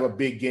Harris have a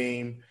big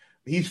game.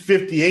 He's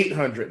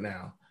 5,800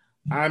 now.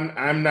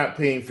 I'm not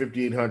paying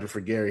 5,800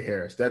 for Gary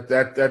Harris.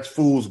 That's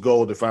fool's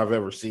gold if I've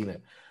ever seen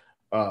it.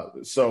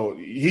 So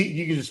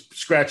you can just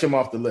scratch him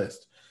off the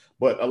list.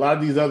 But a lot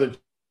of these other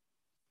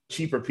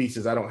cheaper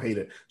pieces, I don't hate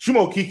it.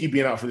 Chuma Okeke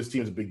being out for this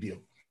team is a big deal.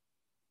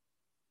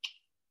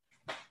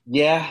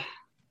 Yeah.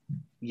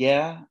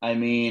 I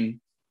mean,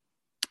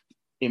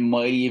 it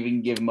might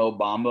even give Mo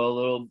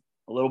Bamba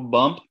a little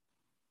bump.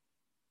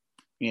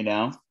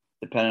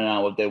 Depending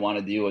on what they want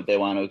to do, what they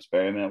want to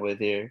experiment with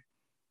here.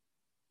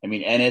 I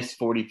mean, Ennis,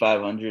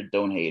 4,500,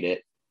 don't hate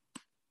it.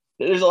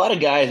 There's a lot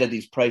of guys at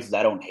these prices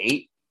I don't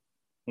hate.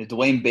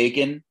 Dwayne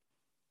Bacon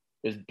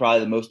is probably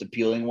the most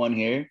appealing one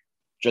here,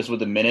 just with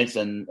the minutes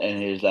and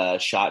his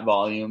shot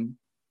volume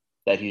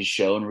that he's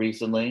shown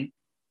recently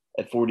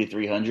at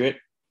 4,300.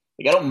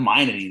 I don't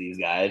mind any of these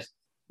guys,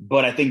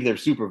 but I think they're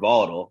super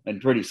volatile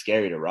and pretty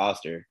scary to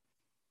roster.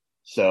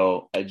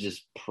 So I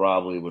just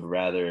probably would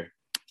rather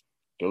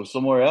go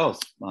somewhere else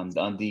on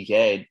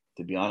DK,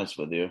 to be honest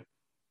with you.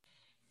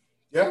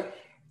 Yeah,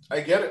 I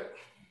get it.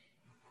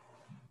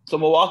 So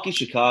Milwaukee,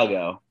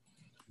 Chicago.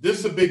 This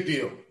is a big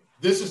deal.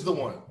 This is the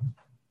one.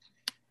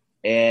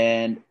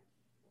 And,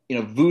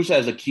 Vooch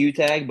has a Q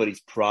tag, but he's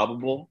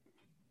probable.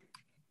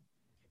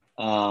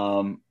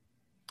 I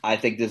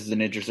think this is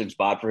an interesting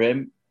spot for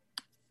him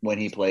when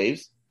he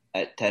plays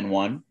at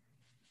 10-1,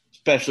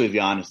 especially if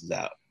Giannis is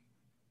out.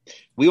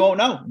 We won't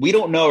know. We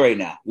don't know right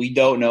now. We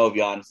don't know if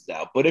Giannis is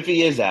out. But if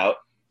he is out,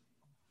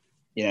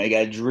 you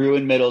got Drew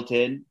and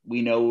Middleton.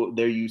 We know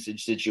their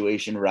usage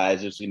situation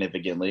rises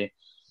significantly.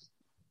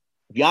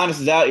 If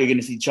Giannis is out, you're going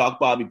to see Chalk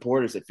Bobby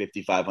Portis at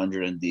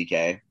 5,500 on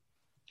DK.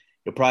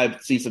 You'll probably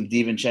see some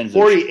DiVincenzo.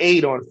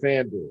 48 on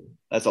FanDuel.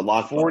 That's a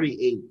lot.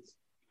 48.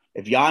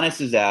 If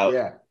Giannis is out,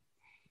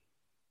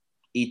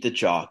 eat the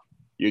chalk.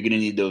 You're going to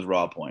need those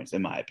raw points,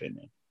 in my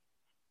opinion.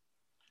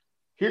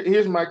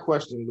 Here's my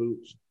question,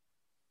 Luch.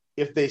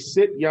 If they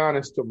sit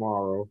Giannis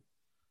tomorrow,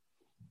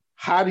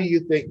 how do you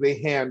think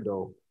they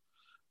handle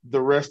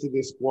the rest of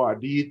this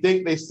squad? Do you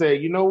think they say,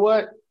 you know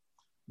what?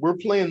 We're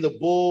playing the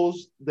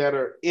Bulls that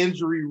are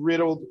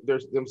injury-riddled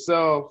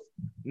themselves.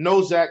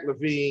 No Zach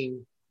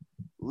LaVine.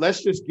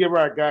 Let's just give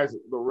our guys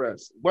the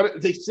rest.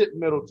 What they sit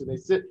Middleton? They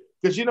sit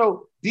because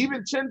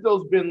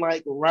DiVincenzo's been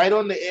right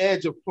on the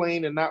edge of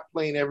playing and not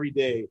playing every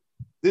day.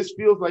 This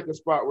feels like a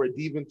spot where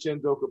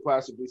DiVincenzo could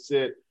possibly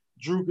sit.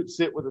 Drew could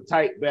sit with a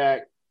tight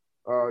back.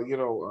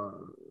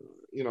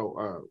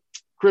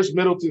 Chris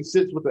Middleton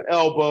sits with the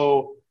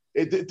elbow.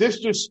 This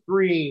just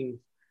screams.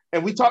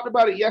 And we talked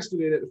about it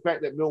yesterday, that the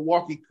fact that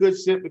Milwaukee could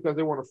sit because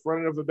they were on the front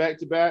end of a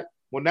back-to-back.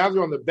 Well, now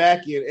they're on the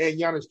back end, and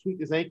Giannis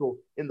tweaked his ankle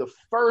in the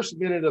first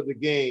minute of the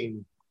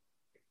game.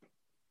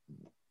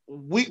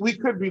 We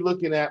could be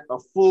looking at a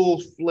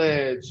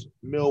full-fledged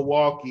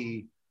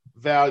Milwaukee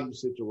value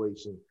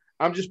situation.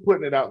 I'm just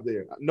putting it out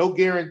there. No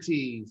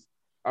guarantees.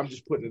 I'm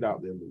just putting it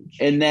out there, Luch.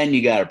 And then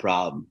you got a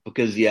problem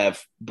because you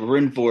have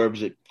Bryn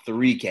Forbes at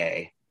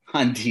 3K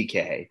on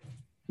DK.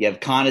 You have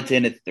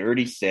Connaughton at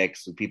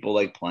 36, who people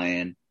like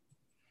playing.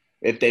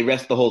 If they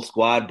rest the whole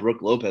squad,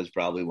 Brook Lopez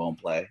probably won't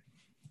play.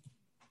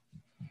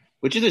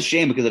 which is a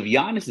shame because if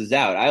Giannis is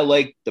out, I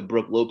like the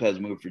Brook Lopez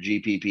move for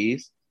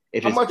GPPs.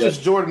 How much is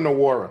Jordan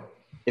Nwora?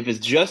 If it's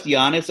just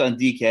Giannis on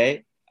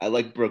DK, I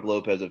like Brook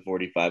Lopez at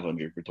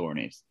 4,500 for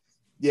tourneys.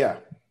 Yeah.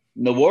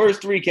 Nwora is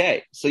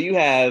 3K. So you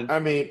have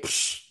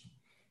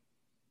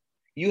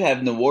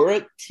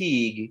Nwora,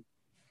 Teague,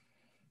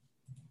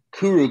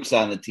 Kuruk's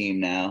on the team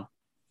now.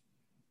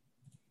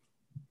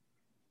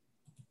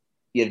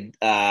 You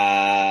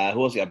have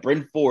who else you got?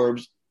 Bryn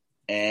Forbes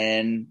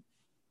and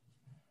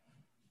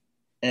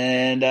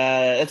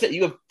that's it.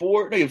 You have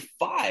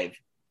five.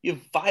 You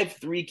have 5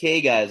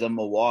 3K guys on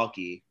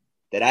Milwaukee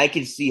that I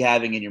can see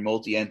having in your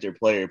multi-enter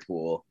player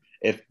pool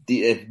if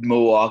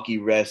Milwaukee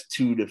rests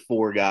 2 to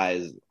 4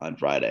 guys on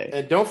Friday.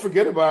 And don't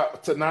forget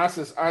about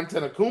Thanasis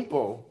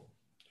Antetokounmpo,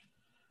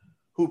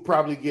 who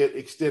probably get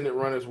extended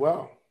run as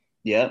well.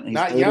 Yeah,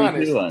 not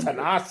Giannis,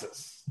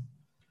 Thanasis.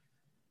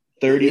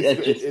 30.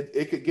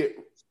 It could get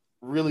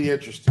really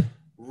interesting.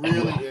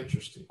 Really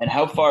interesting. And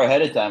how far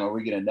ahead of time are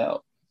we going to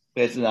know?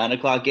 It's a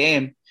 9:00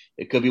 game.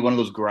 It could be one of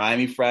those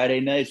grimy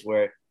Friday nights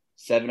where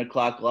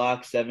 7:00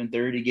 lock,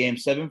 7:30 game,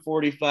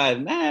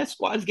 7:45. Nah,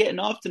 squad's getting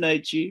off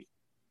tonight, Chief.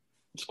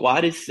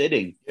 Squad is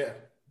sitting. Yeah.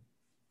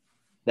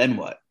 Then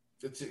what?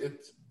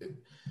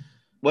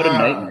 What a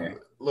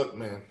nightmare. Look,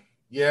 man.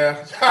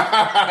 Yeah.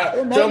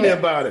 Tell me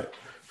about it.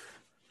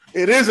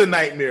 It is a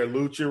nightmare,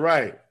 Luch. You're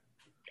right.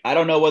 I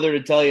don't know whether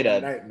to tell you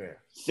that nightmare.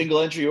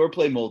 Single entry or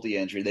play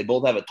multi-entry. They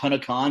both have a ton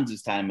of cons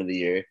this time of the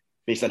year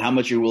based on how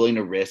much you're willing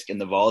to risk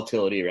and the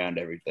volatility around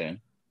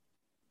everything.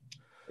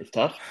 It's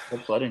tough.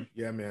 Tough sledding.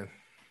 Yeah, man.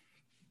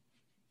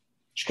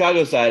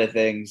 Chicago side of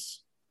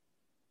things,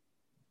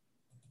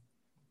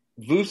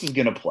 Vooch is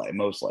going to play,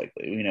 most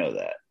likely. We know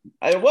that.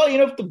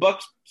 If the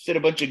Bucks sit a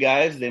bunch of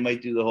guys, they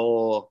might do the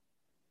whole,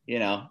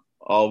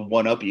 I'll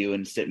one-up you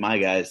and sit my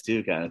guys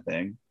too kind of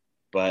thing.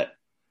 But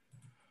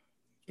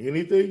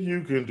anything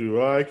you can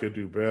do, I could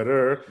do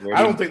better.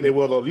 I don't think they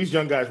will, though. These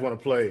young guys want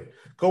to play.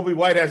 Kobe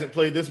White hasn't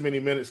played this many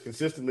minutes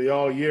consistently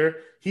all year.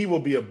 He will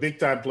be a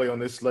big-time play on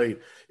this slate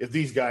if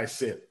these guys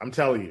sit. I'm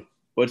telling you.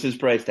 What's his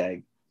price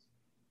tag?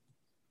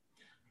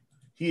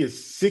 He is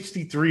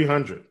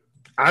 $6,300.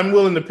 I'm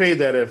willing to pay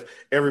that if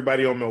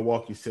everybody on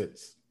Milwaukee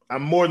sits.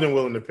 I'm more than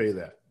willing to pay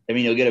that. I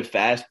mean, you'll get a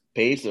fast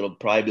pace. It'll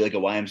probably be like a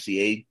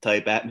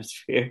YMCA-type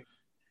atmosphere.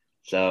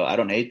 So I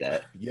don't hate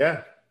that.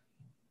 Yeah.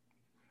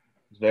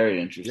 It's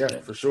very interesting. Yeah,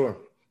 for sure.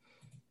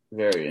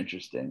 Very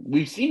interesting.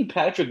 We've seen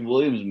Patrick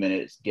Williams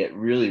minutes get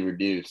really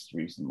reduced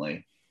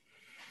recently.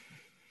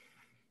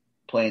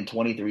 Playing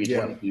 23,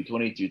 22,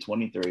 22,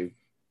 23.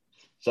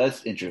 So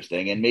that's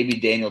interesting. And maybe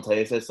Daniel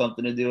Tice has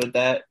something to do with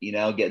that.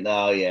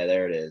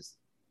 There it is.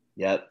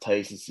 Yep,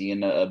 Tice is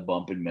seeing a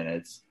bump in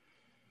minutes.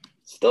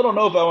 Still don't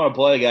know if I want to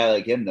play a guy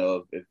like him,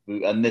 though, if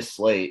on this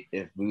slate,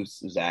 if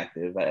Moose is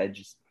active.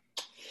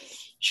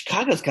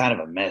 Chicago's kind of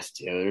a mess,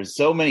 too. There's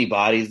so many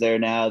bodies there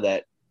now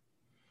that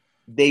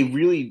they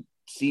really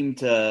seem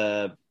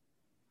to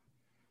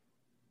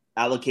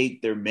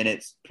allocate their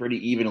minutes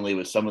pretty evenly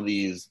with some of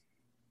these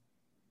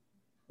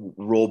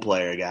role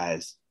player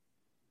guys.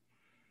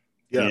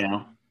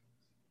 Yeah.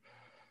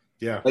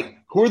 Yeah. Like,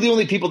 who are the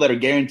only people that are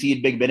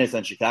guaranteed big minutes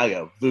on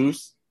Chicago?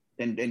 Vooch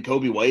and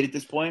Kobe White at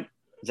this point?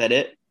 Is that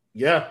it?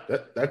 Yeah,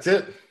 that's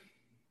it.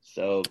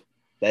 So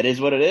that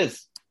is what it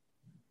is.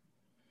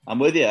 I'm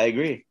with you. I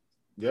agree.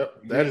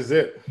 Yep, that is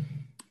it.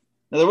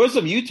 Now, there was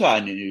some Utah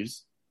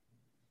news.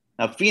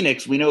 Now,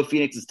 Phoenix, we know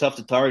Phoenix is tough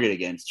to target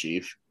against,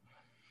 Chief.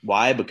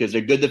 Why? Because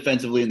they're good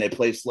defensively and they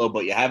play slow,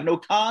 but you have no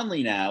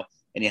Conley now,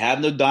 and you have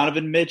no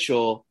Donovan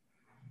Mitchell.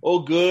 Oh,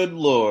 good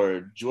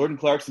Lord. Jordan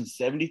Clarkson,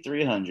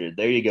 7,300.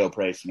 There you go,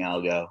 pricing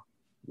algo.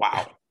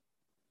 Wow.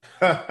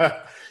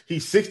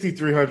 He's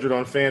 6,300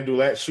 on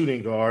FanDuel at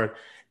shooting guard.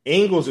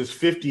 Ingles is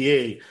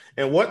 58.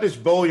 And what does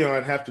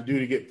Bojan have to do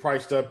to get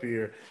priced up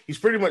here? He's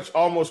pretty much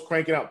almost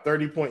cranking out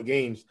 30-point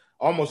games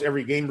almost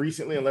every game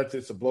recently, unless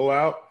it's a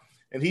blowout.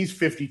 And he's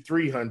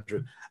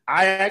 5,300.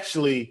 As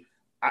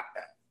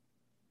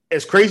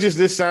crazy as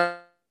this sounds,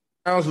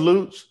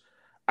 Luch,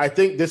 I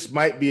think this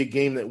might be a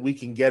game that we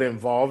can get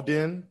involved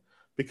in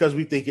because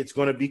we think it's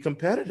going to be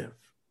competitive,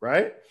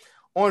 right?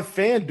 On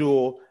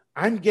FanDuel,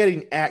 I'm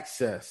getting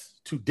access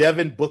to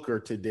Devin Booker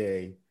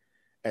today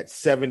at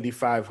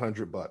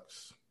 $7,500.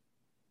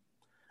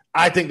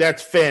 I think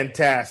that's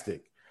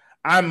fantastic.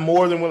 I'm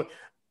more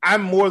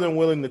than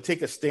willing to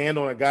take a stand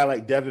on a guy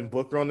like Devin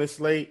Booker on this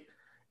slate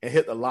and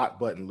hit the lock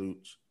button,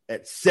 Luch,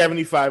 at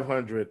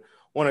 $7,500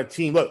 on a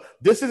team. Look,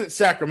 this isn't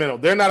Sacramento.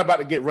 They're not about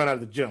to get run out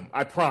of the gym.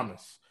 I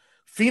promise.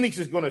 Phoenix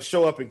is going to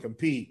show up and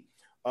compete.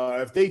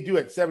 If they do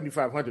at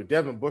 7,500,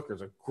 Devin Booker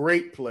is a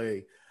great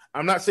play.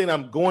 I'm not saying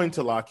I'm going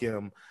to lock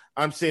him.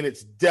 I'm saying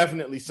it's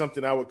definitely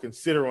something I would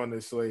consider on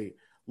this slate,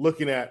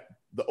 looking at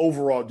the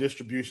overall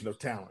distribution of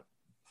talent.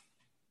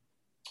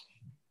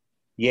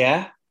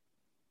 Yeah,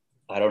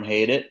 I don't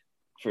hate it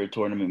for a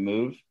tournament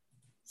move.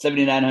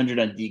 7,900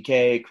 on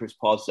DK, Chris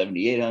Paul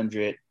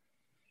 7,800.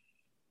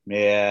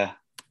 Yeah,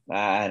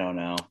 I don't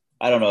know.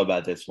 I don't know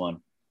about this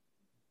one.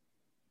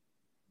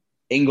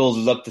 Ingles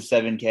is up to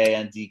 7K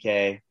on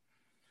DK.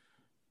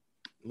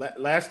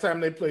 Last time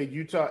they played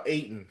Utah,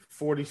 Ayton,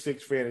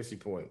 46 fantasy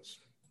points.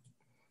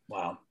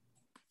 Wow.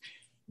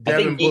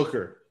 Devin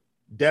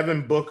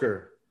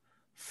Booker,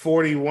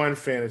 41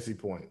 fantasy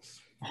points.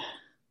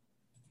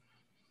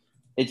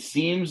 It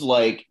seems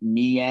like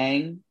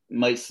Niang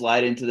might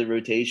slide into the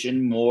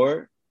rotation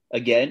more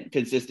again,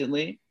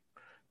 consistently.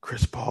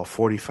 Chris Paul,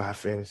 45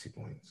 fantasy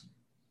points.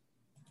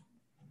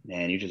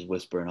 Man, you're just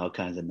whispering all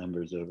kinds of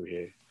numbers over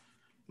here.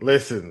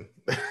 Listen,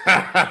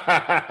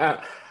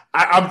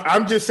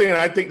 I'm just saying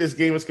I think this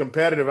game is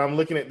competitive. I'm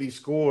looking at these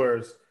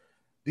scores.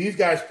 These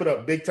guys put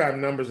up big-time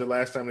numbers the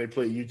last time they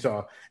played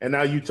Utah, and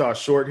now Utah's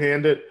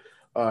shorthanded.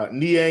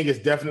 Niang is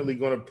definitely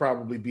going to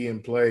probably be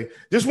in play.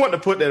 Just wanted to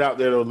put that out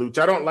there, though, Luch.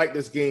 I don't like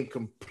this game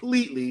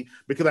completely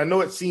because I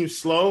know it seems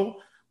slow,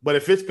 but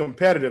if it's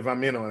competitive,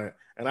 I'm in on it,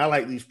 and I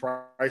like these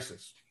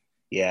prices.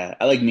 Yeah,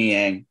 I like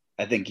Niang.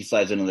 I think he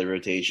slides into the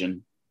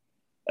rotation.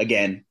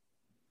 Again,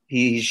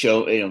 he's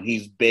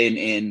been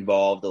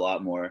involved a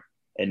lot more,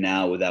 and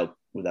now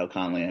without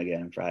Conley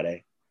again on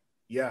Friday.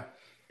 Yeah.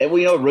 And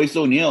Royce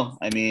O'Neal,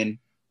 I mean,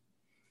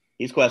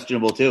 he's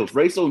questionable too. If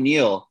Royce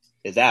O'Neal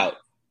is out,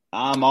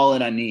 I'm all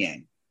in on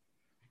Niang.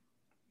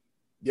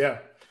 Yeah,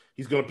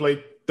 he's going to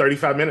play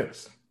 35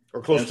 minutes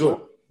or close to it.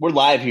 We're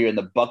live here, and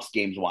the Bucks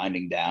game's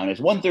winding down. It's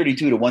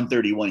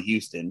 132-131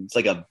 Houston. It's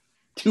like a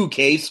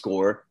 2K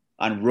score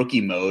on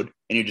rookie mode,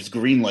 and you're just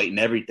greenlighting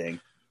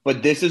everything.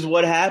 But this is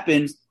what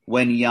happens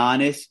when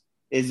Giannis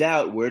is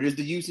out. Where does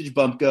the usage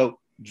bump go?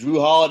 Drew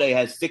Holiday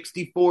has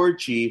 64,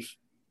 Chief.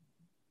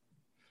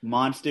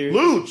 Monster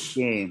Luch.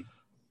 game.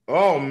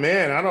 Oh,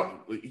 man,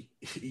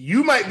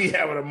 you might be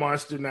having a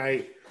monster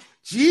night.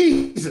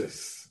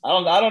 Jesus. I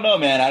don't know,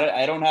 man.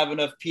 I don't have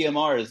enough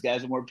PMRs.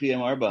 Guys are more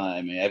PMR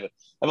behind me. I have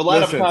a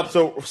lot of props.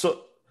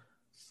 So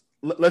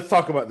let's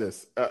talk about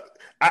this.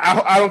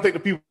 I don't think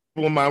the people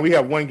in mind. We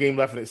have one game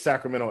left, and it's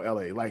Sacramento,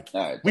 LA.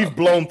 We've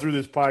blown through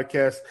this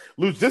podcast.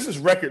 Luch, this is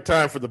record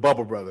time for the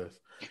Bubble Brothers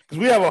because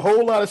we have a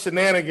whole lot of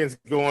shenanigans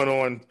going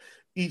on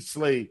each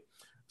slate.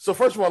 So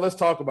first of all, let's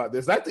talk about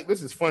this. I think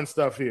this is fun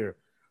stuff here.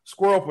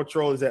 Squirrel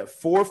Patrol is at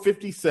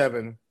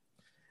 457,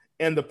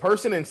 and the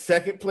person in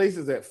second place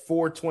is at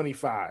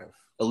 425.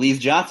 Elise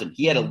Johnson.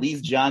 He had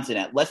Elise Johnson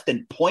at less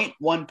than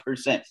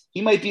 0.1%.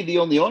 He might be the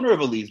only owner of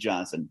Elise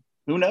Johnson.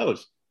 Who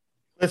knows?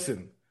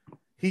 Listen,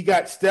 he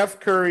got Steph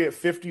Curry at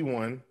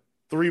 51,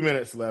 3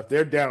 minutes left.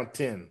 They're down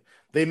 10.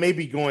 They may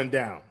be going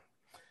down.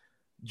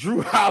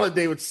 Drew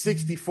Holiday with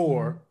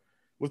 64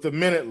 with a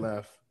minute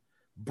left.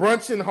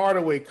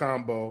 Brunson-Hardaway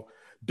combo.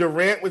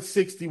 Durant with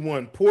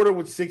 61. Porter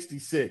with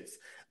 66.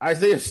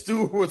 Isaiah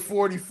Stewart with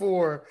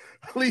 44.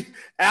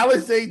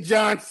 Alize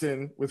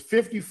Johnson with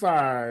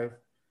 55.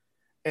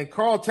 And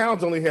Karl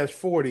Towns only has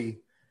 40.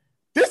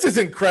 This is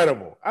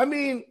incredible. I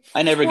mean,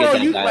 I never get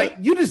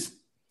that.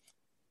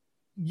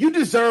 You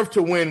deserve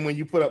to win when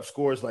you put up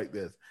scores like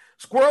this.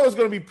 Squirrel is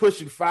going to be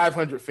pushing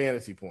 500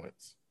 fantasy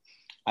points.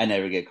 I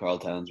never get Karl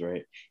Towns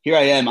right. Here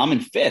I am. I'm in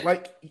fifth.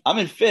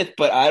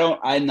 But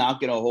I'm not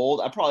going to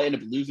hold. I probably end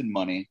up losing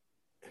money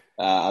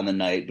on the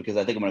night because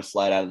I think I'm going to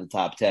slide out of the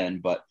top 10.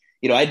 But,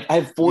 I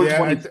have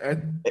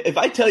 420. If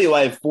I tell you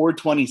I have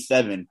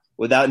 427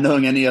 without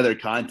knowing any other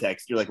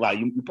context, you're like, wow,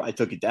 you probably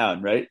took it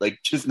down, right? Like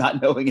just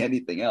not knowing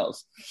anything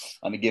else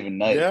on a given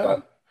night. Yeah.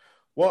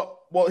 Well,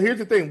 here's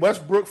the thing.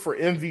 Westbrook for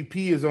MVP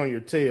is on your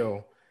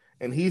tail,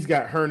 and he's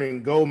got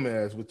Hernan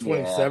Gomez with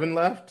 27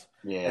 left.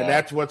 Yeah. And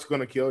that's what's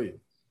going to kill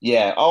you.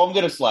 Yeah. Oh, I'm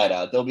going to slide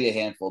out. There'll be a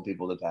handful of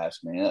people that pass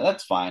me.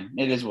 That's fine.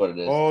 It is what it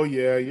is. Oh,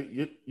 yeah.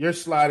 You're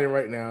sliding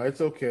right now. It's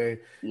okay.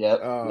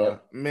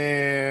 Yep.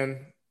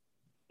 Man.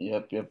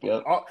 Yep.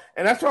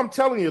 And that's what I'm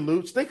telling you,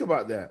 Luch. Think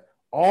about that.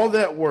 All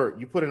that work,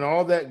 you put in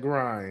all that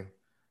grind,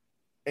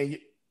 and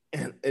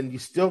you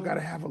still got to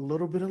have a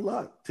little bit of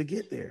luck to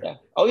get there. Yeah.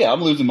 Oh, yeah,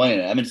 I'm losing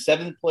money. I'm in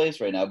seventh place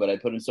right now, but I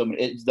put in so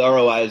many. The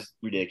ROI is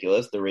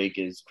ridiculous. The rake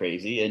is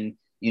crazy, and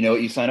you know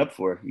what you sign up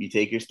for. You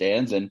take your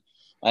stands, and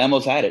I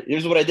almost had it.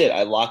 Here's what I did.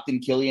 I locked in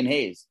Killian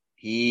Hayes.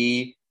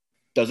 He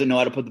doesn't know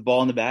how to put the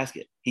ball in the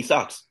basket. He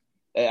sucks.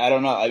 I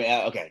don't know. I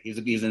mean, okay, he's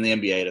in the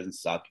NBA. He doesn't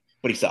suck,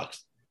 but he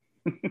sucks.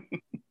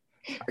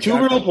 2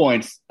 real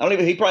points.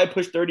 He probably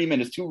pushed 30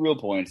 minutes, 2 real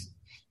points.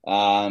 But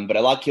I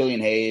locked Killian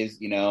Hayes.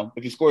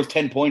 If he scores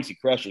 10 points, he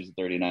crushes at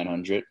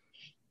 3,900.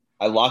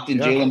 I locked in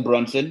Jalen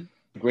Brunson.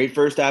 Great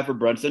first half for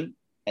Brunson.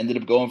 Ended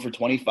up going for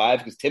 25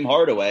 because Tim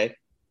Hardaway,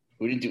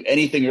 who didn't do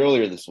anything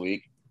earlier this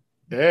week.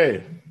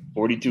 Hey,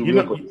 42 you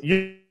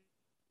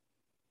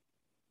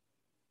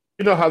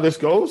know how this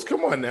goes?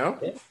 Come on now.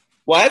 Yeah.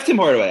 Well, I have Tim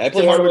Hardaway. I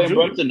play Hardaway and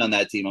Brunson on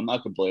that team. I'm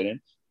not complaining.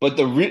 But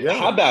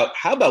how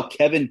about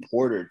Kevin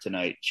Porter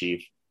tonight,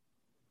 Chief?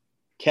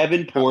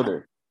 Kevin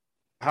Porter.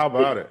 How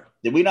about it?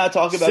 Did we not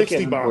talk about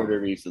Kevin bomb. Porter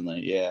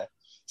recently? Yeah.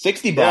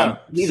 60 bomb.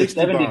 He's a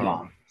 70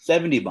 bomb.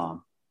 70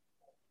 bomb.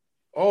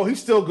 Oh, he's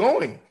still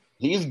going.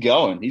 He's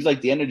going. He's like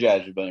the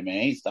Energizer Bunny,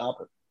 man. He's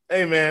stopping.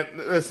 Hey, man,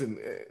 listen,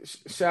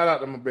 shout out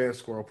to my band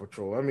Squirrel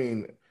Patrol. I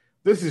mean,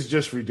 this is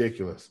just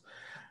ridiculous.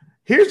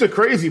 Here's the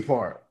crazy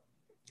part.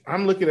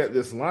 I'm looking at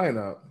this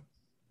lineup.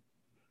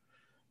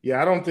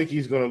 Yeah, I don't think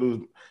he's going to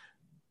lose.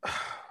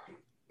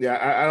 Yeah,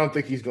 I don't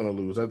think he's going to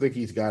lose. I think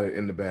he's got it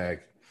in the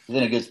bag. He's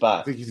in a good I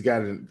spot. think he's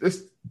got it.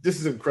 This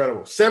is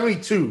incredible.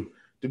 72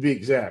 to be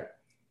exact.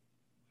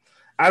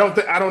 I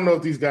don't know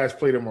if these guys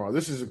play tomorrow.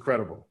 This is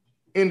incredible.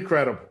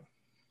 Incredible.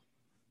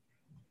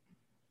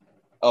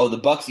 Oh, the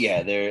Bucks,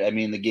 yeah.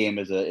 The game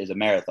is a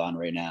marathon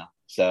right now.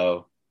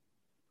 So,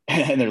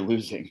 and they're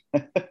losing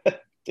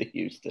to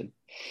Houston.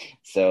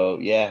 So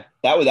yeah,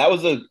 that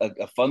was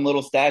a fun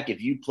little stack.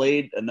 If you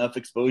played enough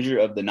exposure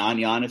of the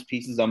non-Giannis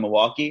pieces on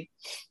Milwaukee,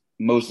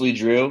 mostly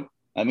Drew.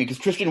 I mean, because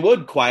Christian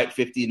Wood, quiet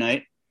 50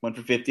 night, went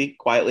for 50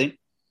 quietly.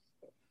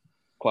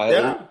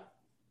 Yeah.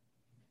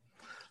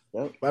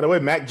 Yep. By the way,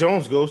 Mac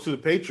Jones goes to the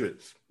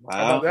Patriots. Wow.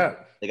 How about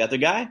that? They got their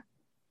guy.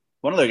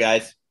 One of their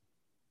guys.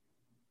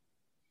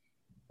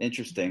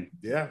 Interesting.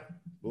 Yeah.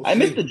 I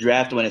missed the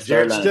draft when it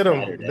started.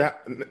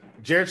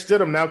 Jarrett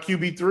Stidham, now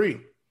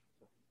QB3.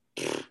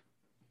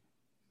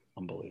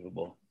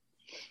 Unbelievable.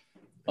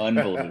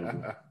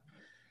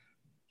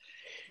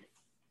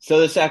 So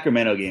the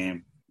Sacramento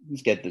game.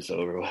 Let's get this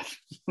over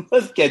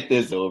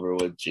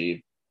with.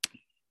 Chief.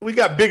 We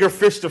got bigger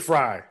fish to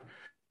fry.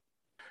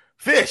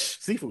 Fish,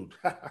 seafood.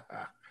 I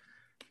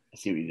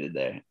see what you did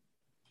there.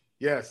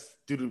 Yes.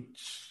 Doo-doo.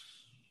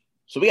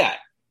 So we got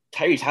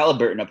Tyrese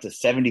Halliburton up to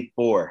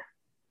 74.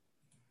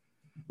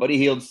 Buddy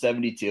Hield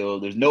 72.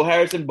 There's no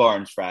Harrison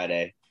Barnes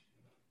Friday.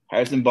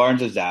 Harrison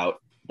Barnes is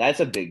out. That's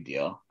a big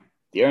deal.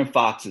 De'Aaron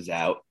Fox is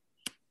out.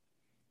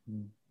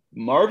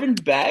 Marvin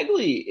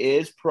Bagley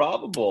is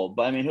probable,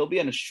 but I mean he'll be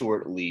on a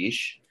short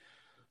leash.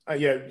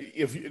 Yeah,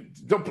 if you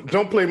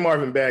don't play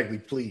Marvin Bagley,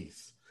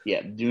 please.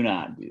 Yeah, do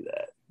not do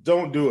that.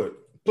 Don't do it.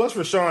 Plus,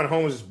 Rashawn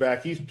Holmes is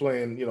back. He's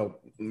playing,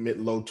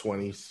 mid-low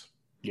 20s.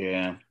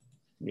 Yeah.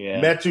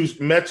 Metu's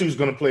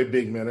going to play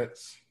big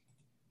minutes.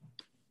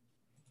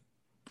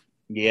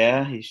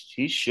 Yeah,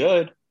 he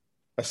should.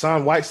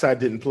 Hassan Whiteside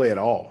didn't play at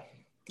all.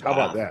 How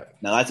about that?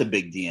 Now, that's a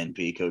big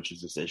DNP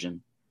coach's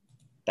decision.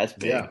 That's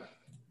big. Yeah.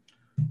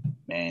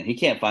 Man, he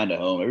can't find a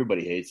home.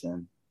 Everybody hates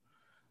him.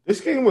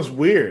 This game was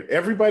weird.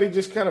 Everybody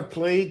just kind of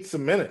played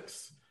some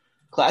minutes.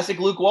 Classic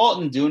Luke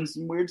Walton doing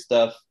some weird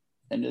stuff.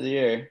 End of the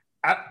year.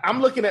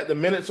 I'm looking at the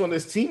minutes on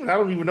this team, and I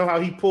don't even know how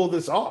he pulled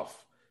this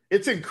off.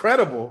 It's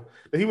incredible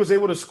that he was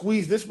able to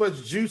squeeze this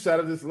much juice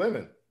out of this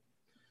lemon.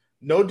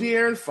 No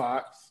De'Aaron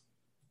Fox.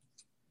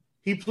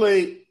 He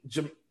played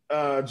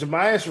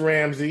Jamias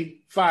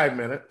Ramsey, 5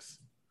 minutes.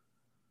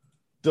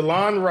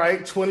 DeLon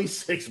Wright,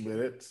 26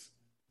 minutes.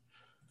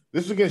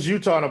 This was against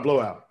Utah in a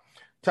blowout.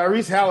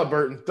 Tyrese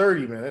Halliburton,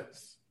 30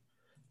 minutes.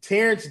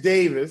 Terrence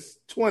Davis,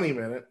 20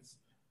 minutes.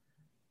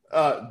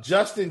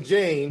 Justin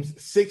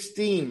James,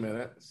 16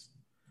 minutes.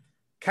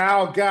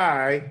 Kyle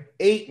Guy,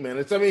 8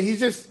 minutes. I mean,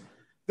 this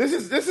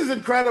is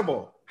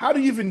incredible. How do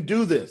you even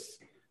do this?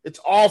 It's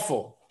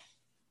awful.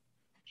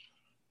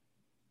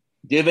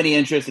 Do you have any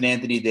interest in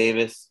Anthony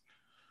Davis?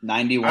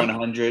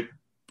 9,100.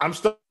 I'm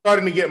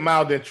starting to get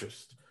mild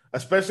interest,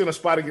 especially in a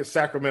spot against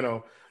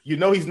Sacramento. You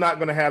know he's not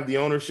going to have the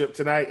ownership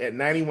tonight at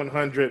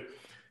 9,100.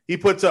 He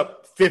puts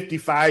up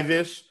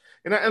 55-ish.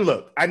 And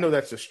look, I know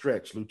that's a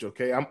stretch, Luch,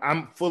 okay?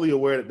 I'm fully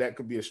aware that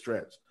could be a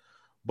stretch.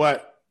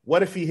 But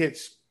what if he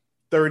hits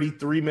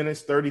 33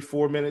 minutes,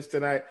 34 minutes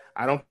tonight?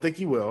 I don't think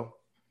he will.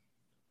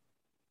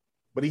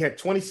 But he had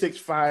 26,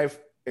 5,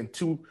 and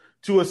 2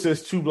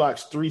 assists, 2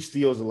 blocks, 3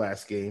 steals the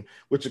last game,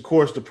 which, of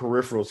course, the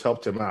peripherals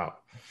helped him out.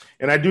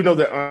 And I do know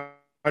that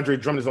Andre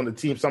Drummond is on the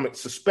team, so I'm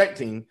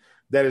suspecting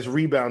that his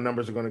rebound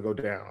numbers are going to go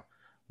down.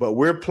 But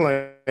we're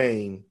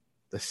playing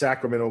the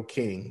Sacramento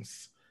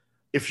Kings.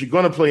 If you're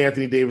going to play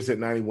Anthony Davis at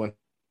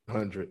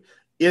 9,100,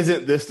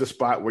 isn't this the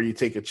spot where you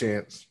take a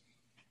chance?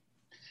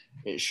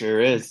 It sure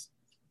is.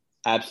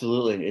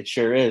 Absolutely. It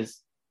sure is.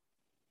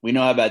 We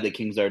know how bad the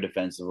Kings are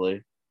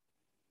defensively.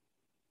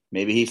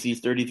 Maybe he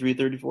sees 33,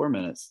 34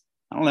 minutes.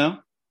 I don't know.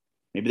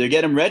 Maybe they're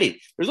getting him ready.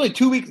 There's only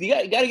 2 weeks. You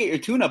got to get your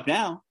tune-up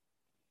now.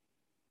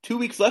 2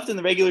 weeks left in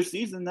the regular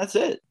season. That's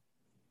it.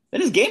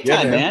 Then it's game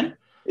time, man.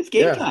 It's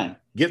game time.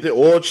 Get the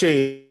oil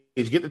changed.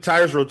 Get the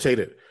tires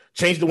rotated.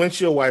 Change the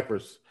windshield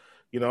wipers.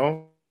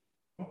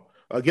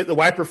 Get the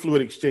wiper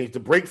fluid exchanged, the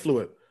brake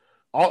fluid,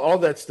 all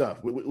that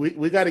stuff.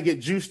 We got to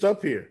get juiced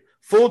up here.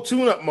 Full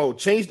tune-up mode.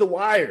 Change the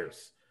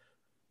wires.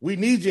 We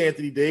need you,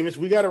 Anthony Davis.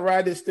 We got to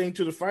ride this thing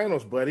to the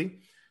finals, buddy.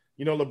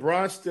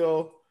 LeBron's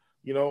still,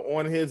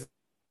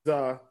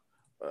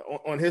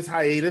 on his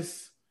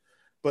hiatus.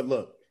 But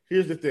look,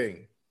 here's the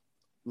thing.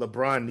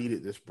 LeBron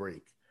needed this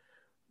break.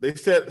 They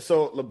said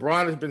so.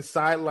 LeBron has been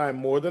sidelined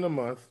more than a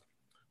month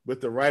with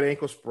the right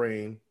ankle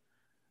sprain.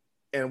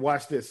 And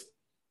watch this.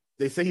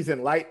 They say he's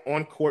in light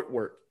on-court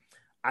work.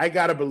 I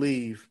got to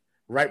believe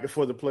right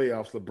before the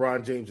playoffs,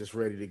 LeBron James is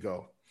ready to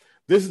go.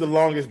 This is the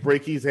longest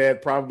break he's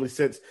had probably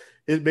since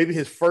maybe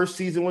his first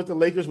season with the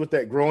Lakers with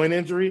that groin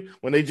injury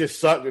when they just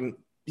sucked and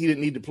he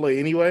didn't need to play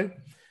anyway.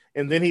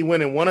 And then he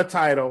went and won a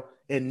title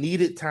and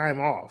needed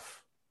time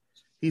off.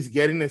 He's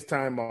getting his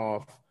time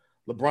off.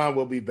 LeBron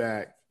will be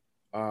back.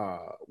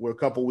 We're a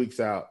couple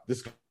weeks out. This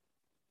is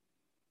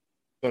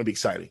going to be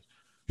exciting.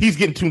 He's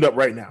getting tuned up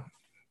right now.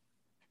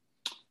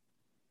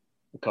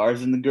 The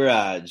car's in the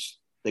garage.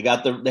 They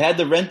had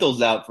the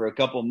rentals out for a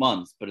couple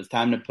months, but it's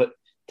time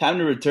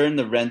to return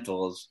the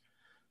rentals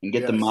and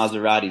get the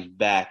Maseratis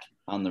back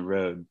on the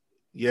road.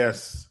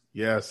 Yes.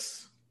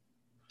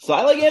 So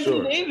I like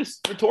Anthony Davis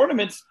for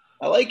tournaments.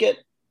 I like it.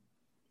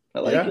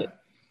 It.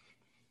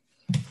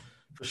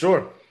 For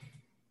sure.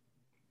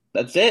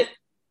 That's it.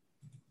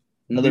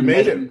 Another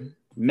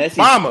messy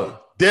Mama, slate.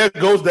 there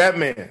goes that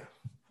man.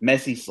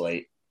 Messy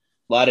slate.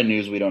 A lot of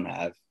news we don't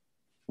have.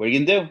 What are you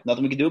going to do?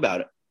 Nothing we can do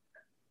about it.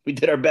 We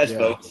did our best,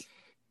 folks.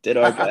 Did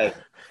our best.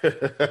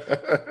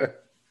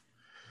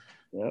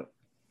 Yep.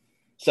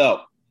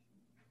 So,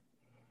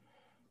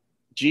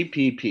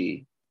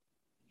 GPP,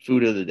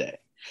 food of the day.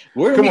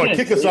 Come on,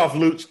 kick us off,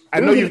 Luch. I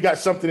know you've got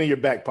something in your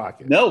back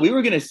pocket. No, we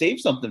were going to save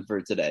something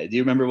for today. Do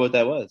you remember what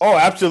that was? Oh,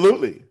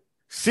 absolutely.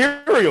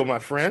 Cereal, my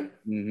friend.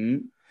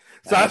 Mm-hmm.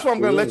 So that's why I'm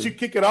going to let you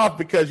kick it off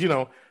because,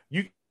 you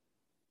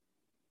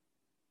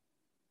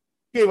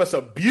gave us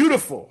a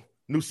beautiful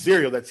new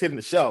cereal that's hitting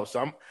the shelf. So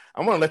I'm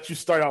going to let you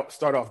start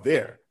off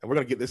there, and we're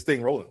going to get this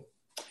thing rolling.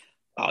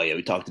 Oh, yeah,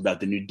 we talked about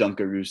the new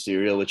Dunkaroo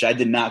cereal, which I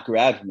did not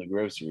grab from the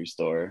grocery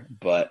store,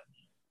 but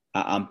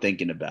I'm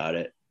thinking about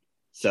it.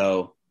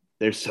 So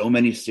there's so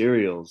many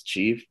cereals,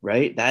 Chief,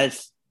 right?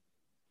 That's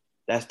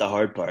the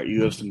hard part.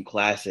 You have some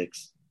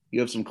classics.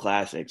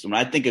 When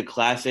I think of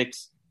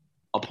classics,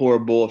 I'll pour a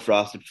bowl of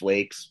Frosted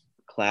Flakes,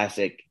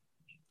 classic,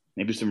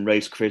 maybe some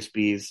Rice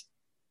Krispies.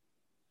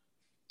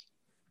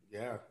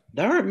 Yeah.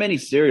 There aren't many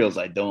cereals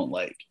I don't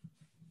like.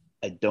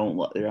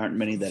 There aren't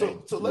many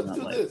that So let's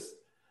do like. this.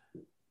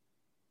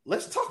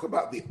 Let's talk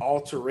about the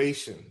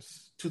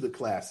alterations to the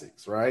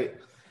classics, right?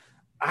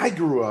 I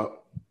grew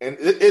up, and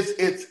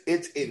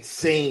it's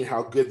insane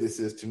how good this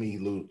is to me,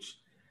 Luch.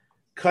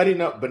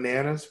 Cutting up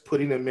bananas,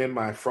 putting them in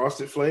my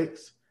Frosted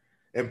Flakes,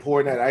 and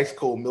pouring that ice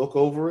cold milk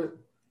over it.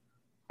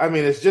 I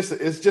mean, it's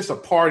just a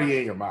party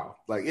in your mouth.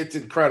 Like, it's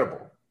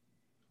incredible.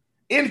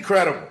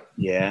 Incredible.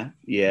 Yeah.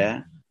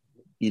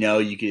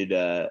 You could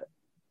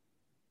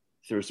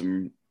throw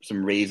some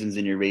raisins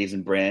in your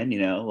Raisin Bran,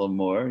 a little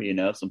more,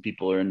 some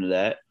people are into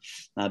that.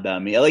 Not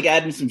about me. I like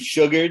adding some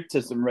sugar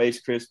to some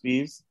Rice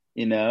Krispies,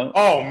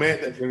 Oh man,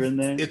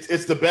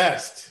 it's the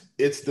best.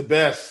 It's the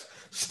best.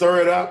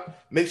 Stir it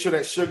up. Make sure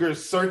that sugar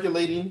is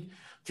circulating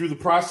through the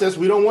process.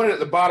 We don't want it at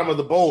the bottom of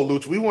the bowl,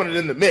 Luch. We want it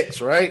in the mix,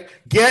 right?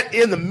 Get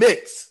in the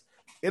mix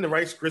in the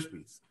Rice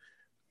Krispies.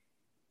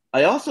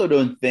 I also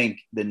don't think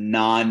the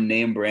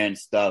non-name brand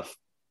stuff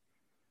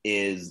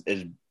is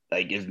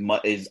I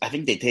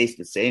think they taste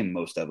the same,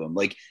 most of them.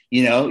 Like,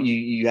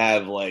 you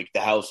have like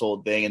the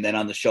household thing, and then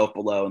on the shelf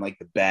below in like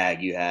the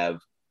bag you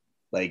have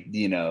like,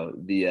 the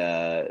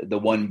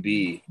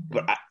 1B.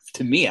 But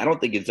to me, I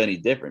don't think it's any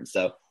different.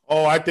 So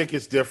I think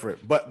it's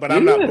different, but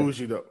I'm not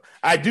bougie though.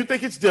 I do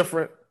think it's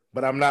different,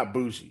 but I'm not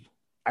bougie.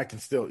 I can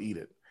still eat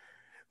it.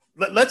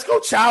 Let's go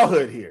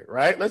childhood here,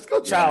 right? Let's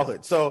go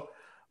childhood. Yeah. So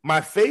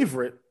my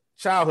favorite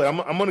childhood,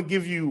 I'm going to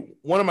give you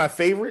one of my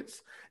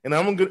favorites. And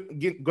I'm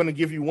going to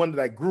give you one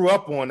that I grew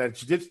up on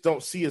that you just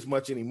don't see as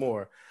much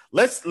anymore.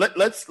 Let's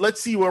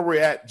see where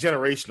we're at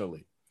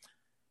generationally.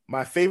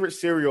 My favorite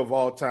cereal of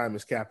all time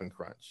is Cap'n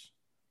Crunch,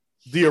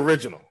 the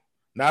original.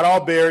 Not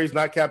all berries,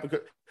 not Cap'n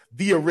Crunch,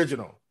 the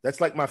original.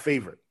 That's like my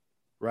favorite,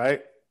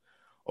 right?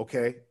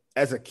 Okay.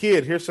 As a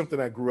kid, here's something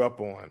I grew up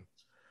on: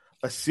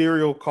 a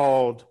cereal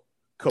called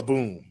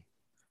Kaboom.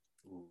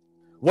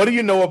 What do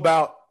you know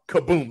about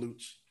Kaboom,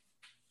 Luch?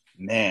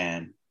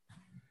 Man,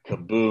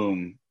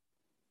 Kaboom.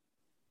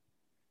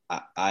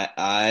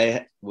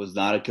 I was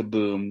not a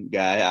Kaboom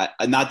guy.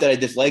 Not that I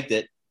disliked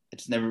it. I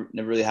just never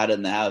really had it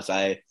in the house.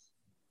 I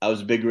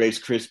was a big Rice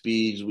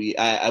Krispies.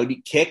 I would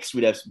eat Kix.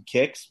 We'd have some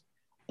Kix,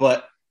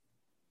 but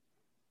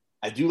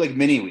I do like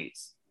Mini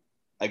Wheats.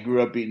 I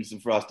grew up eating some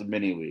Frosted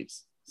Mini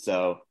Wheats.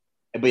 So,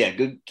 but yeah,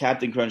 good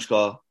Captain Crunch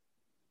call.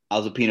 I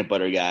was a peanut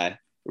butter guy.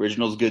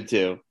 Original's good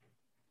too,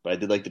 but I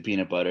did like the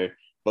peanut butter.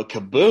 But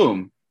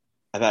Kaboom,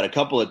 I've had a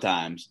couple of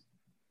times.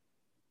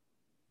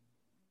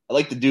 I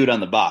like the dude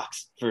on the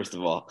box, first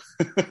of all.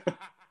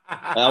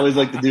 I always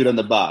like the dude on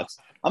the box.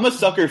 I'm a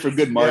sucker for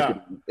good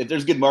marketing. Yeah. If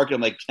there's good marketing,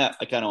 I'm like,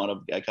 I kind of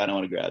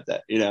want to grab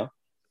that,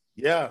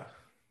 Yeah.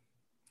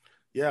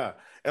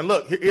 And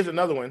look, here's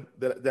another one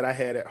that I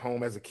had at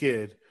home as a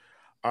kid.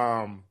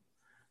 And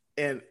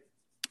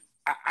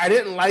I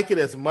didn't like it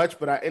as much,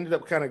 but I ended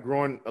up kind of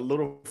growing a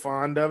little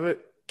fond of it.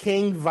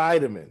 King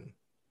Vitamin.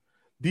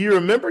 Do you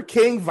remember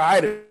King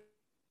Vitamin,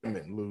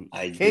 Luke?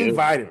 King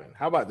Vitamin.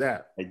 How about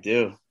that? I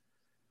do.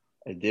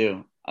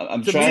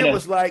 I'm to trying me, it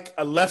was like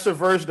a lesser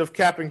version of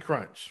Cap'n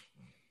Crunch.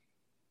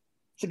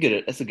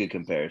 That's a good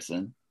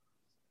comparison.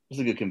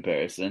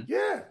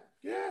 Yeah.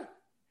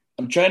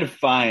 I'm trying to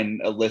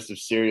find a list of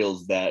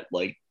cereals that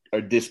like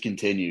are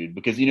discontinued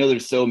because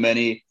there's so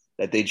many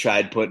that they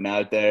tried putting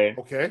out there.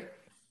 Okay.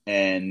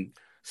 And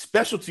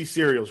specialty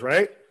cereals,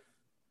 right?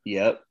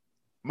 Yep.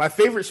 My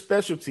favorite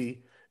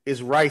specialty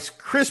is Rice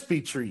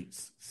Krispie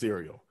Treats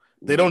cereal.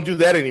 They don't do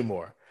that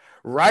anymore.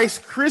 Rice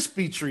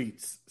Krispie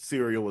Treats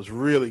cereal was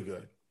really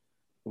good.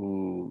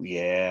 Ooh,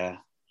 yeah.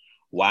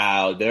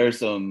 Wow, there are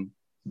some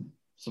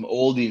some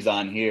oldies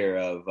on here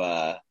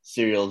of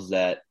cereals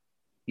that,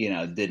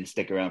 didn't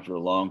stick around for the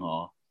long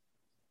haul.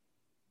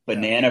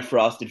 Banana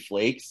Frosted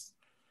Flakes.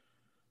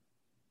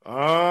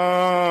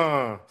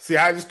 See,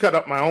 I just cut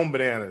up my own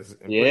bananas.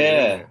 And put it in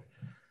there.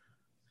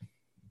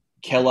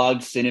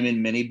 Kellogg's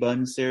Cinnamon Mini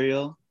Bun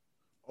cereal.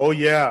 Oh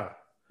yeah,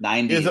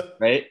 90s,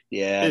 right?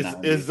 Yeah.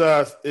 Is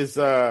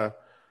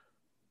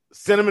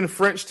cinnamon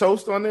French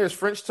toast on there? Is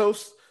French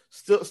toast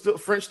still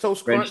French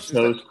toast crunch? French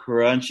toast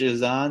crunch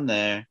is on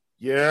there.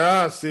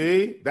 Yeah,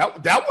 see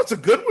that was a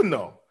good one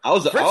though. I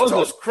was a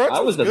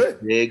good.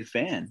 big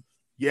fan.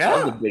 Yeah,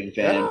 I was a big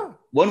fan. Yeah.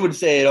 One would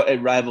say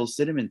it rivals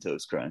Cinnamon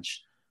Toast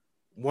Crunch.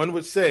 One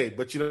would say,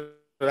 but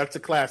that's a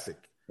classic.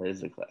 That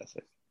is a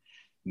classic.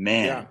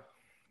 Man, yeah.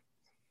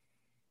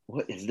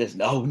 What is this?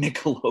 No,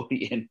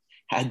 Nickelodeon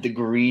had the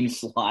green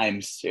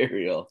slime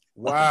cereal.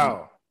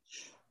 Wow.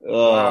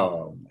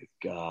 Oh my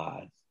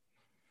God.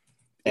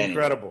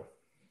 Incredible.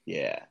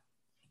 Anyway, yeah.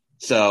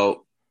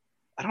 So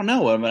I don't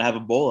know what I'm going to have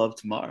a bowl of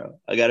tomorrow.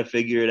 I got to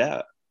figure it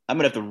out. I'm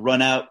going to have to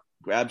run out,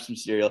 grab some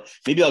cereal.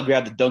 Maybe I'll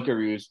grab the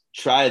Dunkaroos,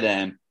 try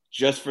them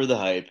just for the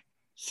hype.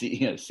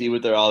 See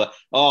what they're all about.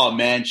 Oh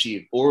man,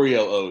 Chief, Oreo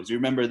O's. You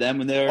remember them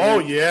when they were? Oh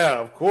yeah,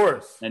 of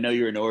course. I know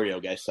you're an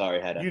Oreo guy.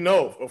 Sorry,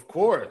 of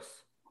course.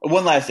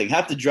 One last thing,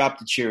 have to drop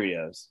the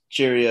Cheerios.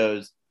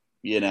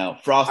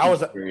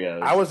 Frosted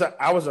Cheerios.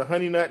 I was a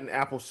Honey Nut and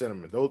Apple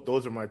Cinnamon.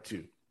 Those are my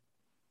two.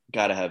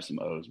 Gotta have some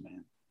O's,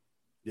 man.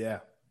 Yeah.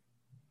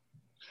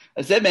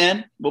 That's it,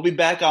 man. We'll be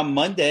back on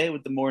Monday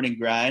with the morning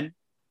grind.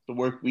 The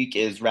work week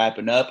is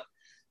wrapping up.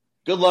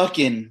 Good luck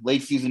in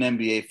late season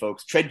NBA,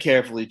 folks. Tread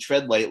carefully,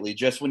 tread lightly.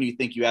 Just when you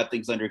think you have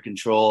things under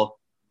control,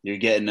 you're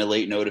getting a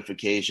late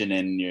notification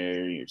and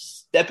you're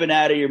stepping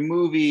out of your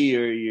movie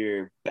or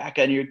you're back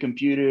on your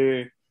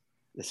computer.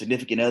 The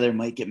significant other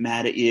might get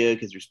mad at you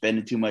because you're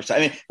spending too much time.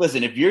 I mean,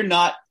 listen, if you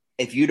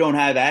don't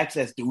have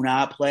access, do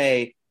not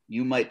play.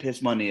 You might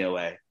piss money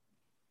away.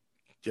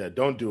 Yeah,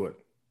 don't do it.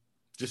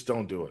 Just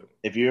don't do it.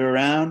 If you're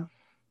around,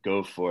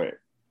 go for it.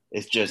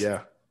 It's just,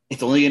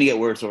 It's only going to get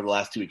worse over the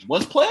last 2 weeks.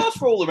 Once playoffs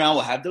roll around,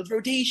 we'll have those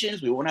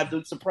rotations. We won't have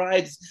those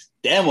surprises.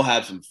 Then we'll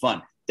have some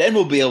fun. Then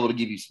we'll be able to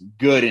give you some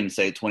good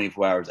insight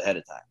 24 hours ahead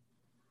of time.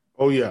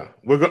 Oh, yeah.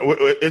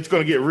 It's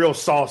going to get real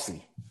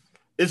saucy.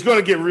 It's going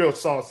to get real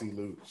saucy,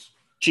 Lutz.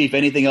 Chief,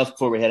 anything else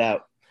before we head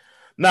out?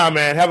 Nah,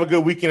 man. Have a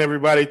good weekend,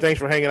 everybody. Thanks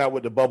for hanging out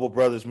with the Bubble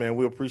Brothers, man.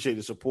 We appreciate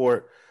the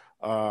support.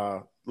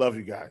 Love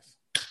you guys.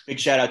 Big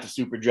shout out to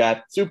Super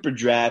Draft,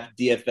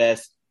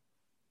 DFS.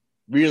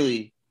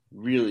 Really,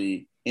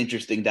 really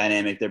interesting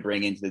dynamic they're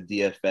bringing to the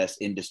DFS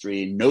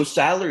industry. No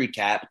salary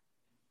cap,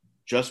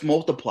 just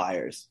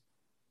multipliers.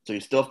 So you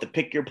still have to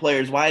pick your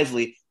players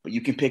wisely, but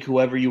you can pick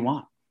whoever you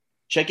want.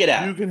 Check it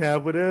out. You can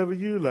have whatever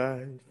you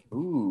like.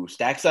 Ooh,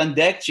 stacks on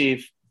deck,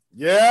 Chief.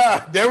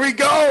 Yeah, there we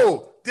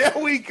go.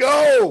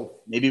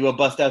 Maybe we'll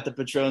bust out the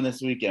Patron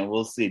this weekend.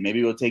 We'll see.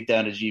 Maybe we'll take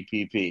down a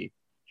GPP.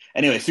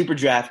 Anyway, Super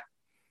Draft.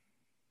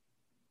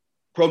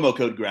 Promo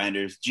code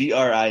Grinders,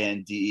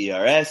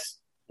 GRINDERS.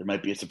 There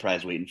might be a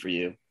surprise waiting for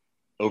you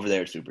over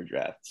there at Super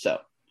Draft. So,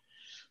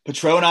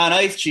 Patron on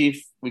ice,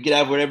 Chief. We could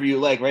have whatever you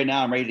like. Right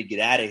now, I'm ready to get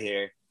out of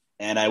here.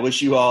 And I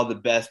wish you all the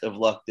best of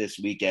luck this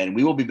weekend.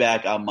 We will be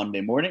back on Monday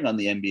morning on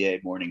the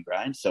NBA Morning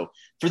Grind. So,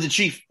 for the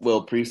Chief,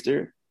 Will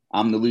Priester,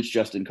 I'm the Luch,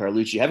 Justin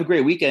Carlucci. Have a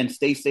great weekend.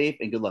 Stay safe,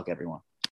 and good luck, everyone.